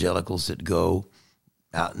evangelicals that go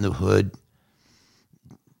out in the hood,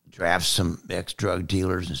 draft some ex-drug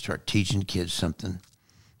dealers and start teaching kids something.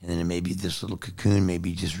 And then maybe this little cocoon may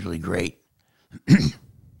be just really great.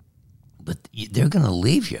 But they're going to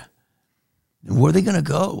leave you. And where are they going to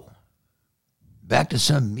go? Back to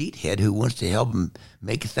some meathead who wants to help them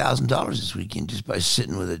make $1,000 this weekend just by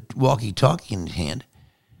sitting with a walkie-talkie in his hand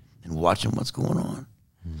and watching what's going on.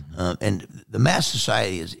 Mm-hmm. And the mass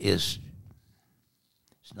society is it's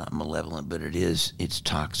not malevolent, but it's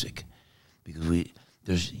toxic, because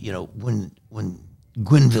there's when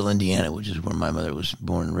Gwenville, Indiana, which is where my mother was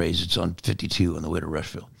born and raised, it's on 52 on the way to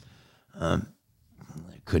Rushville. There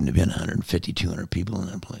couldn't have been 150, 200 people in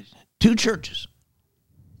that place. 2 churches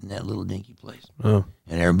in that little dinky place. Oh.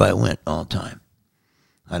 And everybody went all the time.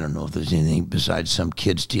 I don't know if there's anything besides some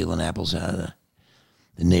kid stealing apples out of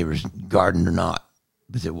the neighbor's garden or not,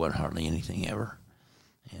 but there wasn't hardly anything ever.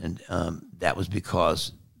 And that was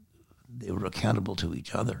because they were accountable to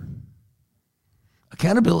each other.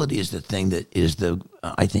 Accountability is the thing that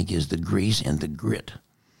I think is the grease and the grit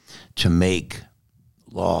to make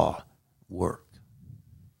law work.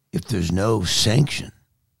 If there's no sanction,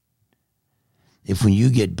 if when you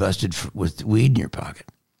get busted with weed in your pocket,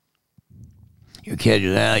 your kid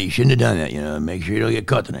goes, you shouldn't have done that, make sure you don't get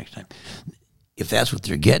caught the next time. If that's what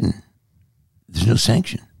they're getting, there's no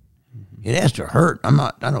sanction. Mm-hmm. It has to hurt.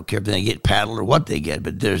 I don't care if they get paddled or what they get,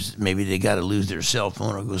 but maybe they got to lose their cell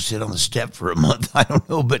phone or go sit on the step for a month. I don't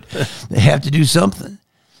know, but they have to do something.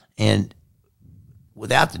 And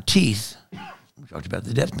without the teeth, we talked about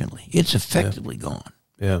the death penalty, it's effectively gone.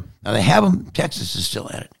 Yeah. Now they have them. Texas is still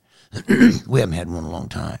at it. We haven't had one in a long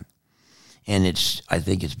time. And I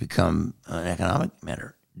think it's become an economic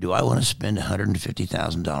matter. Do I want to spend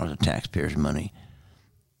 $150,000 of taxpayers' money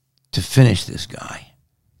to finish this guy?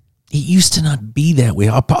 It used to not be that way.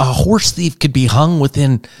 A horse thief could be hung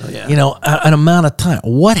within, an amount of time.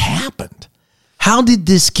 What happened? How did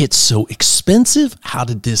this get so expensive? How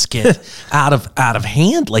did this get out of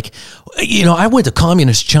hand? I went to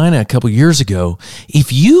communist China a couple years ago.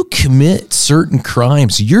 If you commit certain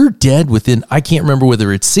crimes, you're dead within, I can't remember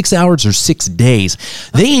whether it's 6 hours or 6 days.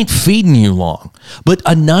 They ain't feeding you long. But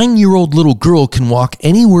a 9-year-old little girl can walk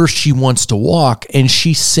anywhere she wants to walk, and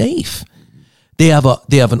she's safe. They have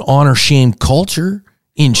an honor shame culture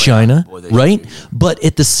in China, right? But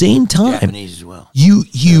at the same time, Japanese as well.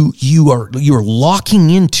 You are locking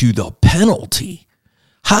into the penalty.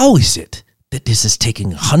 How is it that this is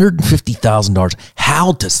taking $150,000?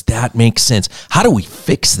 How does that make sense? How do we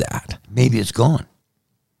fix that? Maybe it's gone.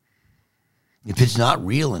 If it's not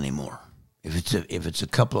real anymore, if it's a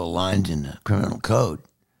couple of lines in the criminal code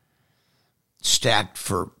stacked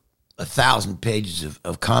for 1,000 pages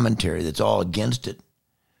of commentary that's all against it,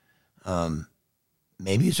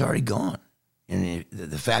 maybe it's already gone. And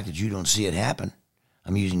the fact that you don't see it happen,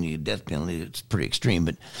 I'm using the death penalty, it's pretty extreme,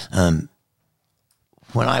 but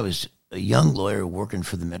when I was a young lawyer working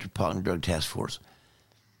for the Metropolitan Drug Task Force,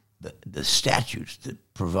 the statutes that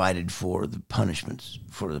provided for the punishments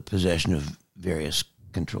for the possession of various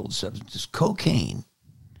controlled substances, cocaine,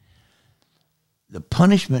 the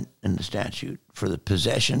punishment in the statute for the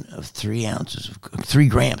possession of 3 grams of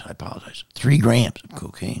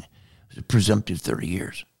cocaine was a presumptive 30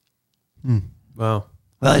 years. Wow.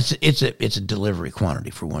 Well, it's a delivery quantity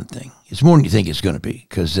for one thing. It's more than you think it's going to be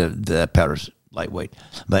because the powder's lightweight.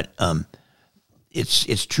 But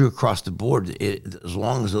it's true across the board. As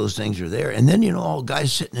long as those things are there, and then all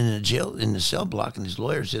guys sitting in a jail in the cell block, and his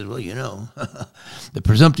lawyer says, "Well, the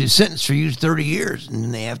presumptive sentence for you is 30 years," and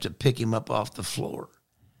then they have to pick him up off the floor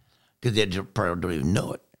because they probably don't even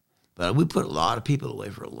know it. But we put a lot of people away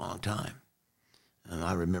for a long time.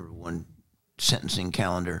 I remember one sentencing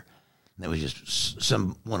calendar. That was just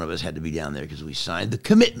one of us had to be down there because we signed the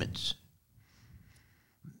commitments,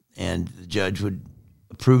 and the judge would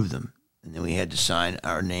approve them, and then we had to sign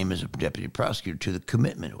our name as a deputy prosecutor to the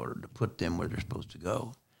commitment order to put them where they're supposed to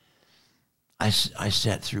go. I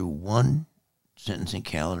sat through one sentencing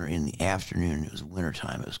calendar in the afternoon. It was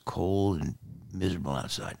wintertime. It was cold and miserable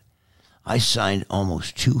outside. I signed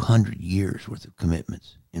almost 200 years worth of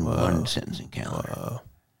commitments in one sentencing calendar.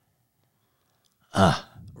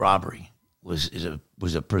 Robbery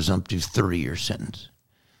was a presumptive 30-year sentence.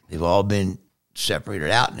 They've all been separated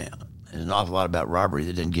out now. There's an awful lot about robbery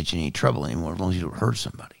that doesn't get you in any trouble anymore as long as you don't hurt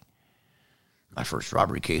somebody. My first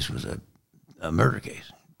robbery case was a murder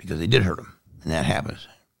case because they did hurt him, and that happens.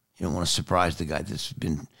 You don't want to surprise the guy that's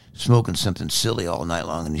been smoking something silly all night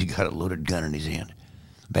long and he's got a loaded gun in his hand.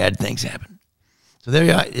 Bad things happen. So there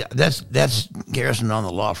you are. Yeah, that's Garrison on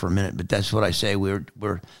the law for a minute, but that's what I say. We're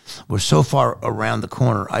so far around the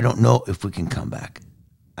corner. I don't know if we can come back.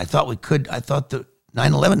 I thought we could. I thought that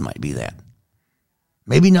 9/11 might be that.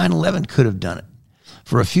 Maybe 9/11 could have done it.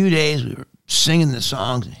 For a few days, we were singing the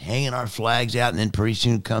songs and hanging our flags out, and then pretty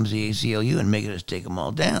soon comes the ACLU and making us take them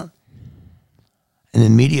all down. And the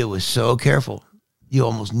media was so careful. You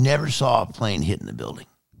almost never saw a plane hitting the building.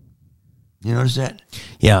 You notice that?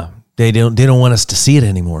 Yeah. They don't want us to see it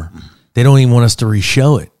anymore. They don't even want us to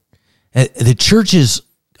re-show it. The churches,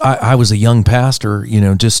 I was a young pastor,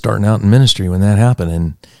 just starting out in ministry when that happened,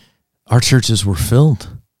 and our churches were filled.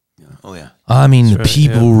 Oh, yeah. I mean, the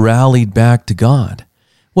people rallied back to God.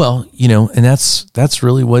 Well, and that's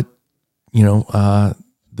really what,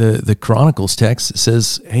 the Chronicles text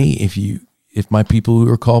says, hey, if my people who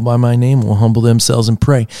are called by my name will humble themselves and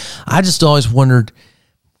pray. I just always wondered,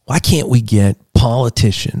 why can't we get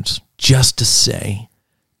politicians just to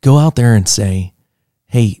go out there and say,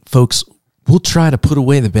 hey, folks, we'll try to put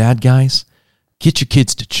away the bad guys. Get your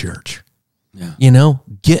kids to church. Yeah.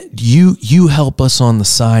 Get you help us on the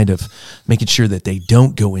side of making sure that they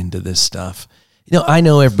don't go into this stuff. I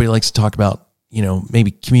know everybody likes to talk about,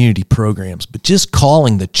 maybe community programs, but just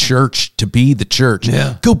calling the church to be the church.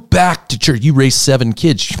 Yeah. Go back to church. You raised 7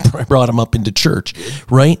 kids. You brought them up into church,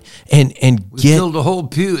 right? And we filled a whole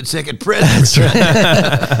pew at Second Pres. That's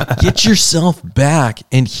right. Get yourself back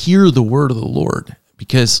and hear the word of the Lord,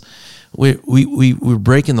 because we're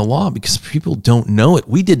breaking the law because people don't know it.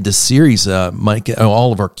 We did this series, Mike,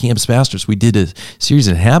 all of our campus pastors, we did a series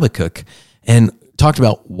in Habakkuk and talked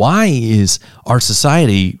about why is our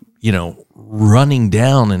society, running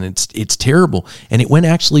down, and it's terrible. And it went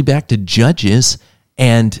actually back to judges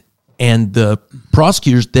and the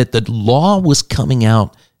prosecutors, that the law was coming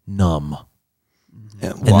out numb.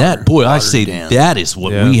 Yeah, and that, boy, I say down. That is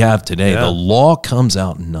what we have today. Yeah. The law comes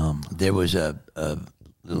out numb. There was a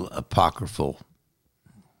little apocryphal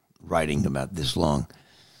writing about this long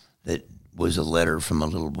that was a letter from a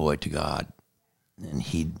little boy to God, and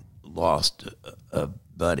he'd lost a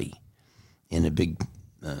buddy in a big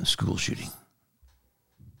school shooting.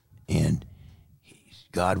 And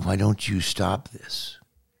God, why don't you stop this?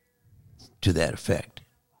 To that effect.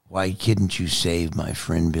 Why couldn't you save my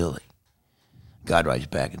friend Billy? God writes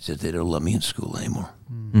back and says, they don't love me in school anymore.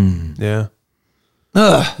 Yeah.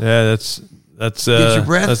 Ugh. Yeah, that's Get your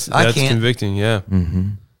breath. That's I can't. convicting. Yeah.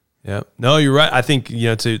 Mm-hmm. Yeah. No, you're right. I think,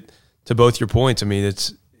 to both your points, I mean,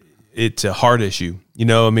 it's a hard issue.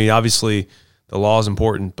 Obviously the law is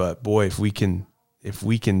important, but boy, if we can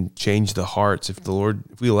change the hearts, if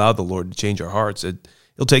we allow the Lord to change our hearts,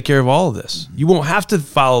 He'll take care of all of this. You won't have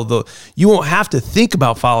to you won't have to think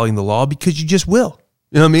about following the law, because you just will.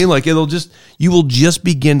 You know what I mean? Like you will just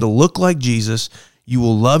begin to look like Jesus. You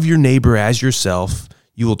will love your neighbor as yourself.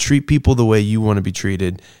 You will treat people the way you want to be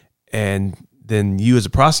treated. And then you as a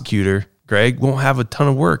prosecutor, Greg, won't have a ton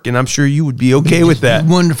of work. And I'm sure you would be okay with that.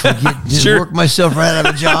 Wonderful. Just work myself right out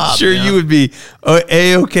of a job. Sure, you would be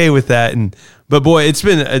okay with that. But boy, it's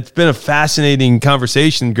been a fascinating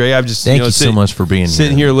conversation, Greg. I've just thank you so much for being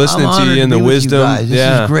sitting here listening to you and the wisdom. This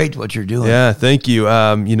is great what you're doing. Yeah, thank you.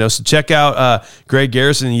 So check out Greg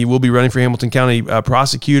Garrison. He will be running for Hamilton County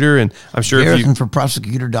prosecutor, and I'm sure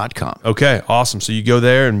GarrisonforProsecutor.com. Okay, awesome. So you go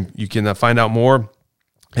there and you can find out more.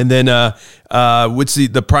 And then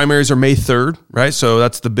the primaries are May 3rd, right? So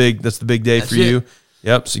that's the big day for you.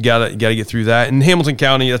 Yep. So you gotta get through that. In Hamilton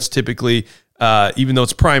County, that's typically even though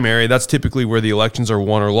it's primary, that's typically where the elections are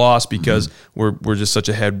won or lost, because we're just such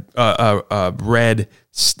a red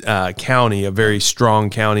county, a very strong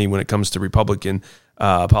county when it comes to Republican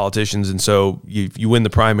politicians. And so you win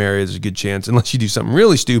the primary, there's a good chance, unless you do something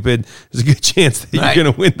really stupid, there's a good chance that you're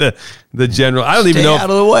going to win the general. I don't even know.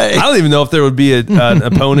 Out of the way. I don't even know if there would be an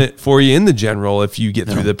opponent for you in the general if you get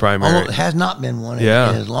through the primary. It has not been one in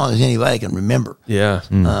as long as anybody can remember. Yeah.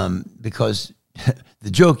 Because the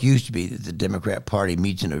joke used to be that the Democrat Party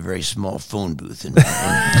meets in a very small phone booth, and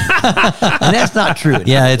that's not true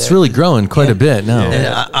anymore. Yeah, it's really growing quite a bit now. And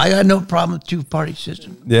I got no problem with two-party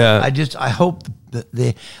system. Yeah, I hope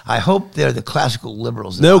they're the classical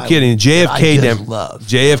liberals. No kidding.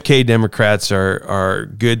 JFK Democrats are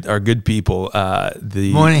good people.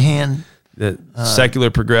 The Moynihan. The secular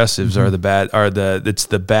progressives are the bad. It's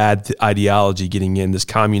the bad ideology getting in, this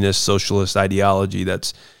communist socialist ideology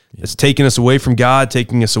that's taking us away from God,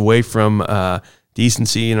 taking us away from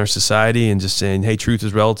decency in our society, and just saying, hey, truth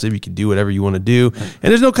is relative. You can do whatever you want to do,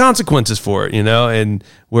 and there's no consequences for it, And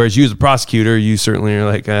whereas you as a prosecutor, you certainly are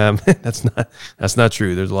like, that's not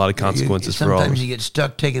true. There's a lot of consequences for all. Sometimes you get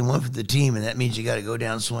stuck taking one for the team, and that means you got to go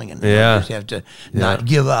down swinging. Yeah, you just have to not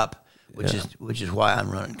give up. which is why I'm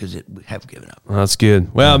running, because we have given up. Well, that's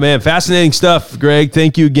good. Well, man, fascinating stuff, Greg.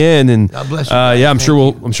 Thank you again, and God bless you. Yeah, I'm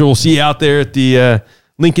sure we'll see you out there at the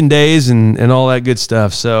Lincoln Days and all that good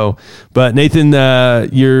stuff. So, but Nathan,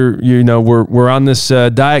 we're on this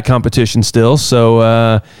diet competition still,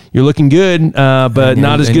 so you're looking good, but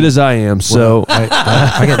not as good as I am. So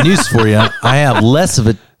I got news for you. I have less of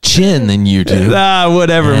a chin than you do.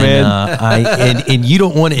 Whatever, man. And you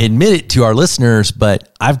don't want to admit it to our listeners,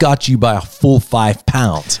 but I've got you by a full 5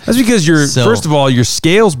 pounds. That's because first of all, your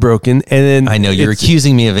scale's broken, and then I know you're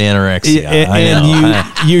accusing me of anorexia,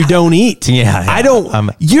 and you don't eat. Yeah, I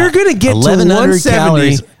don't. You're gonna get to 170.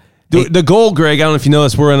 Calories. The goal, Greg, I don't know if you know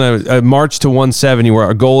this, we're on a march to 170 where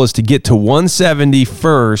our goal is to get to 170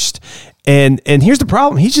 first. And here's the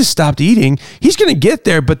problem. He's just stopped eating. He's going to get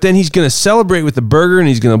there, but then he's going to celebrate with the burger, and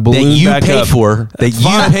he's going to balloon back up. You paid for.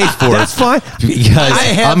 That's fine. Because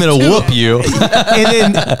I'm going to whoop you.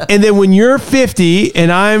 and then when you're 50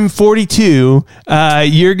 and I'm 42,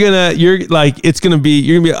 you're gonna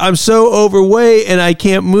be. I'm so overweight and I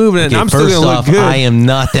can't move, and I'm still going to look good. I am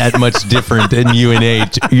not that much different than you in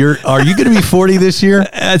age. Are you going to be 40 this year?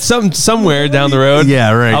 At somewhere down the road.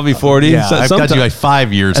 Yeah, right. I'll be 40. Yeah, I've got you like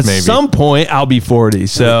 5 years maybe. At some point I'll be 40.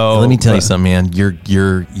 So let me tell you something, man. You're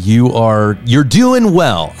doing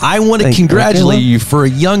well. I want to congratulate you for a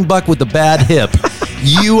young buck with a bad hip.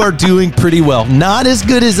 You are doing pretty well. Not as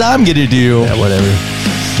good as I'm going to do. Yeah, whatever.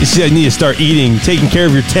 You see, I need to start eating, taking care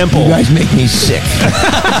of your temple. You guys make me sick.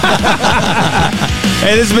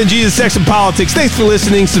 Hey, this has been Jesus, Sex, and Politics. Thanks for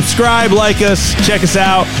listening. Subscribe, like us, check us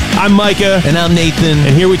out. I'm Micah. And I'm Nathan.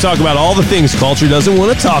 And here we talk about all the things culture doesn't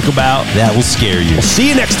want to talk about. That will scare you. We'll see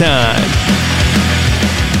you next time.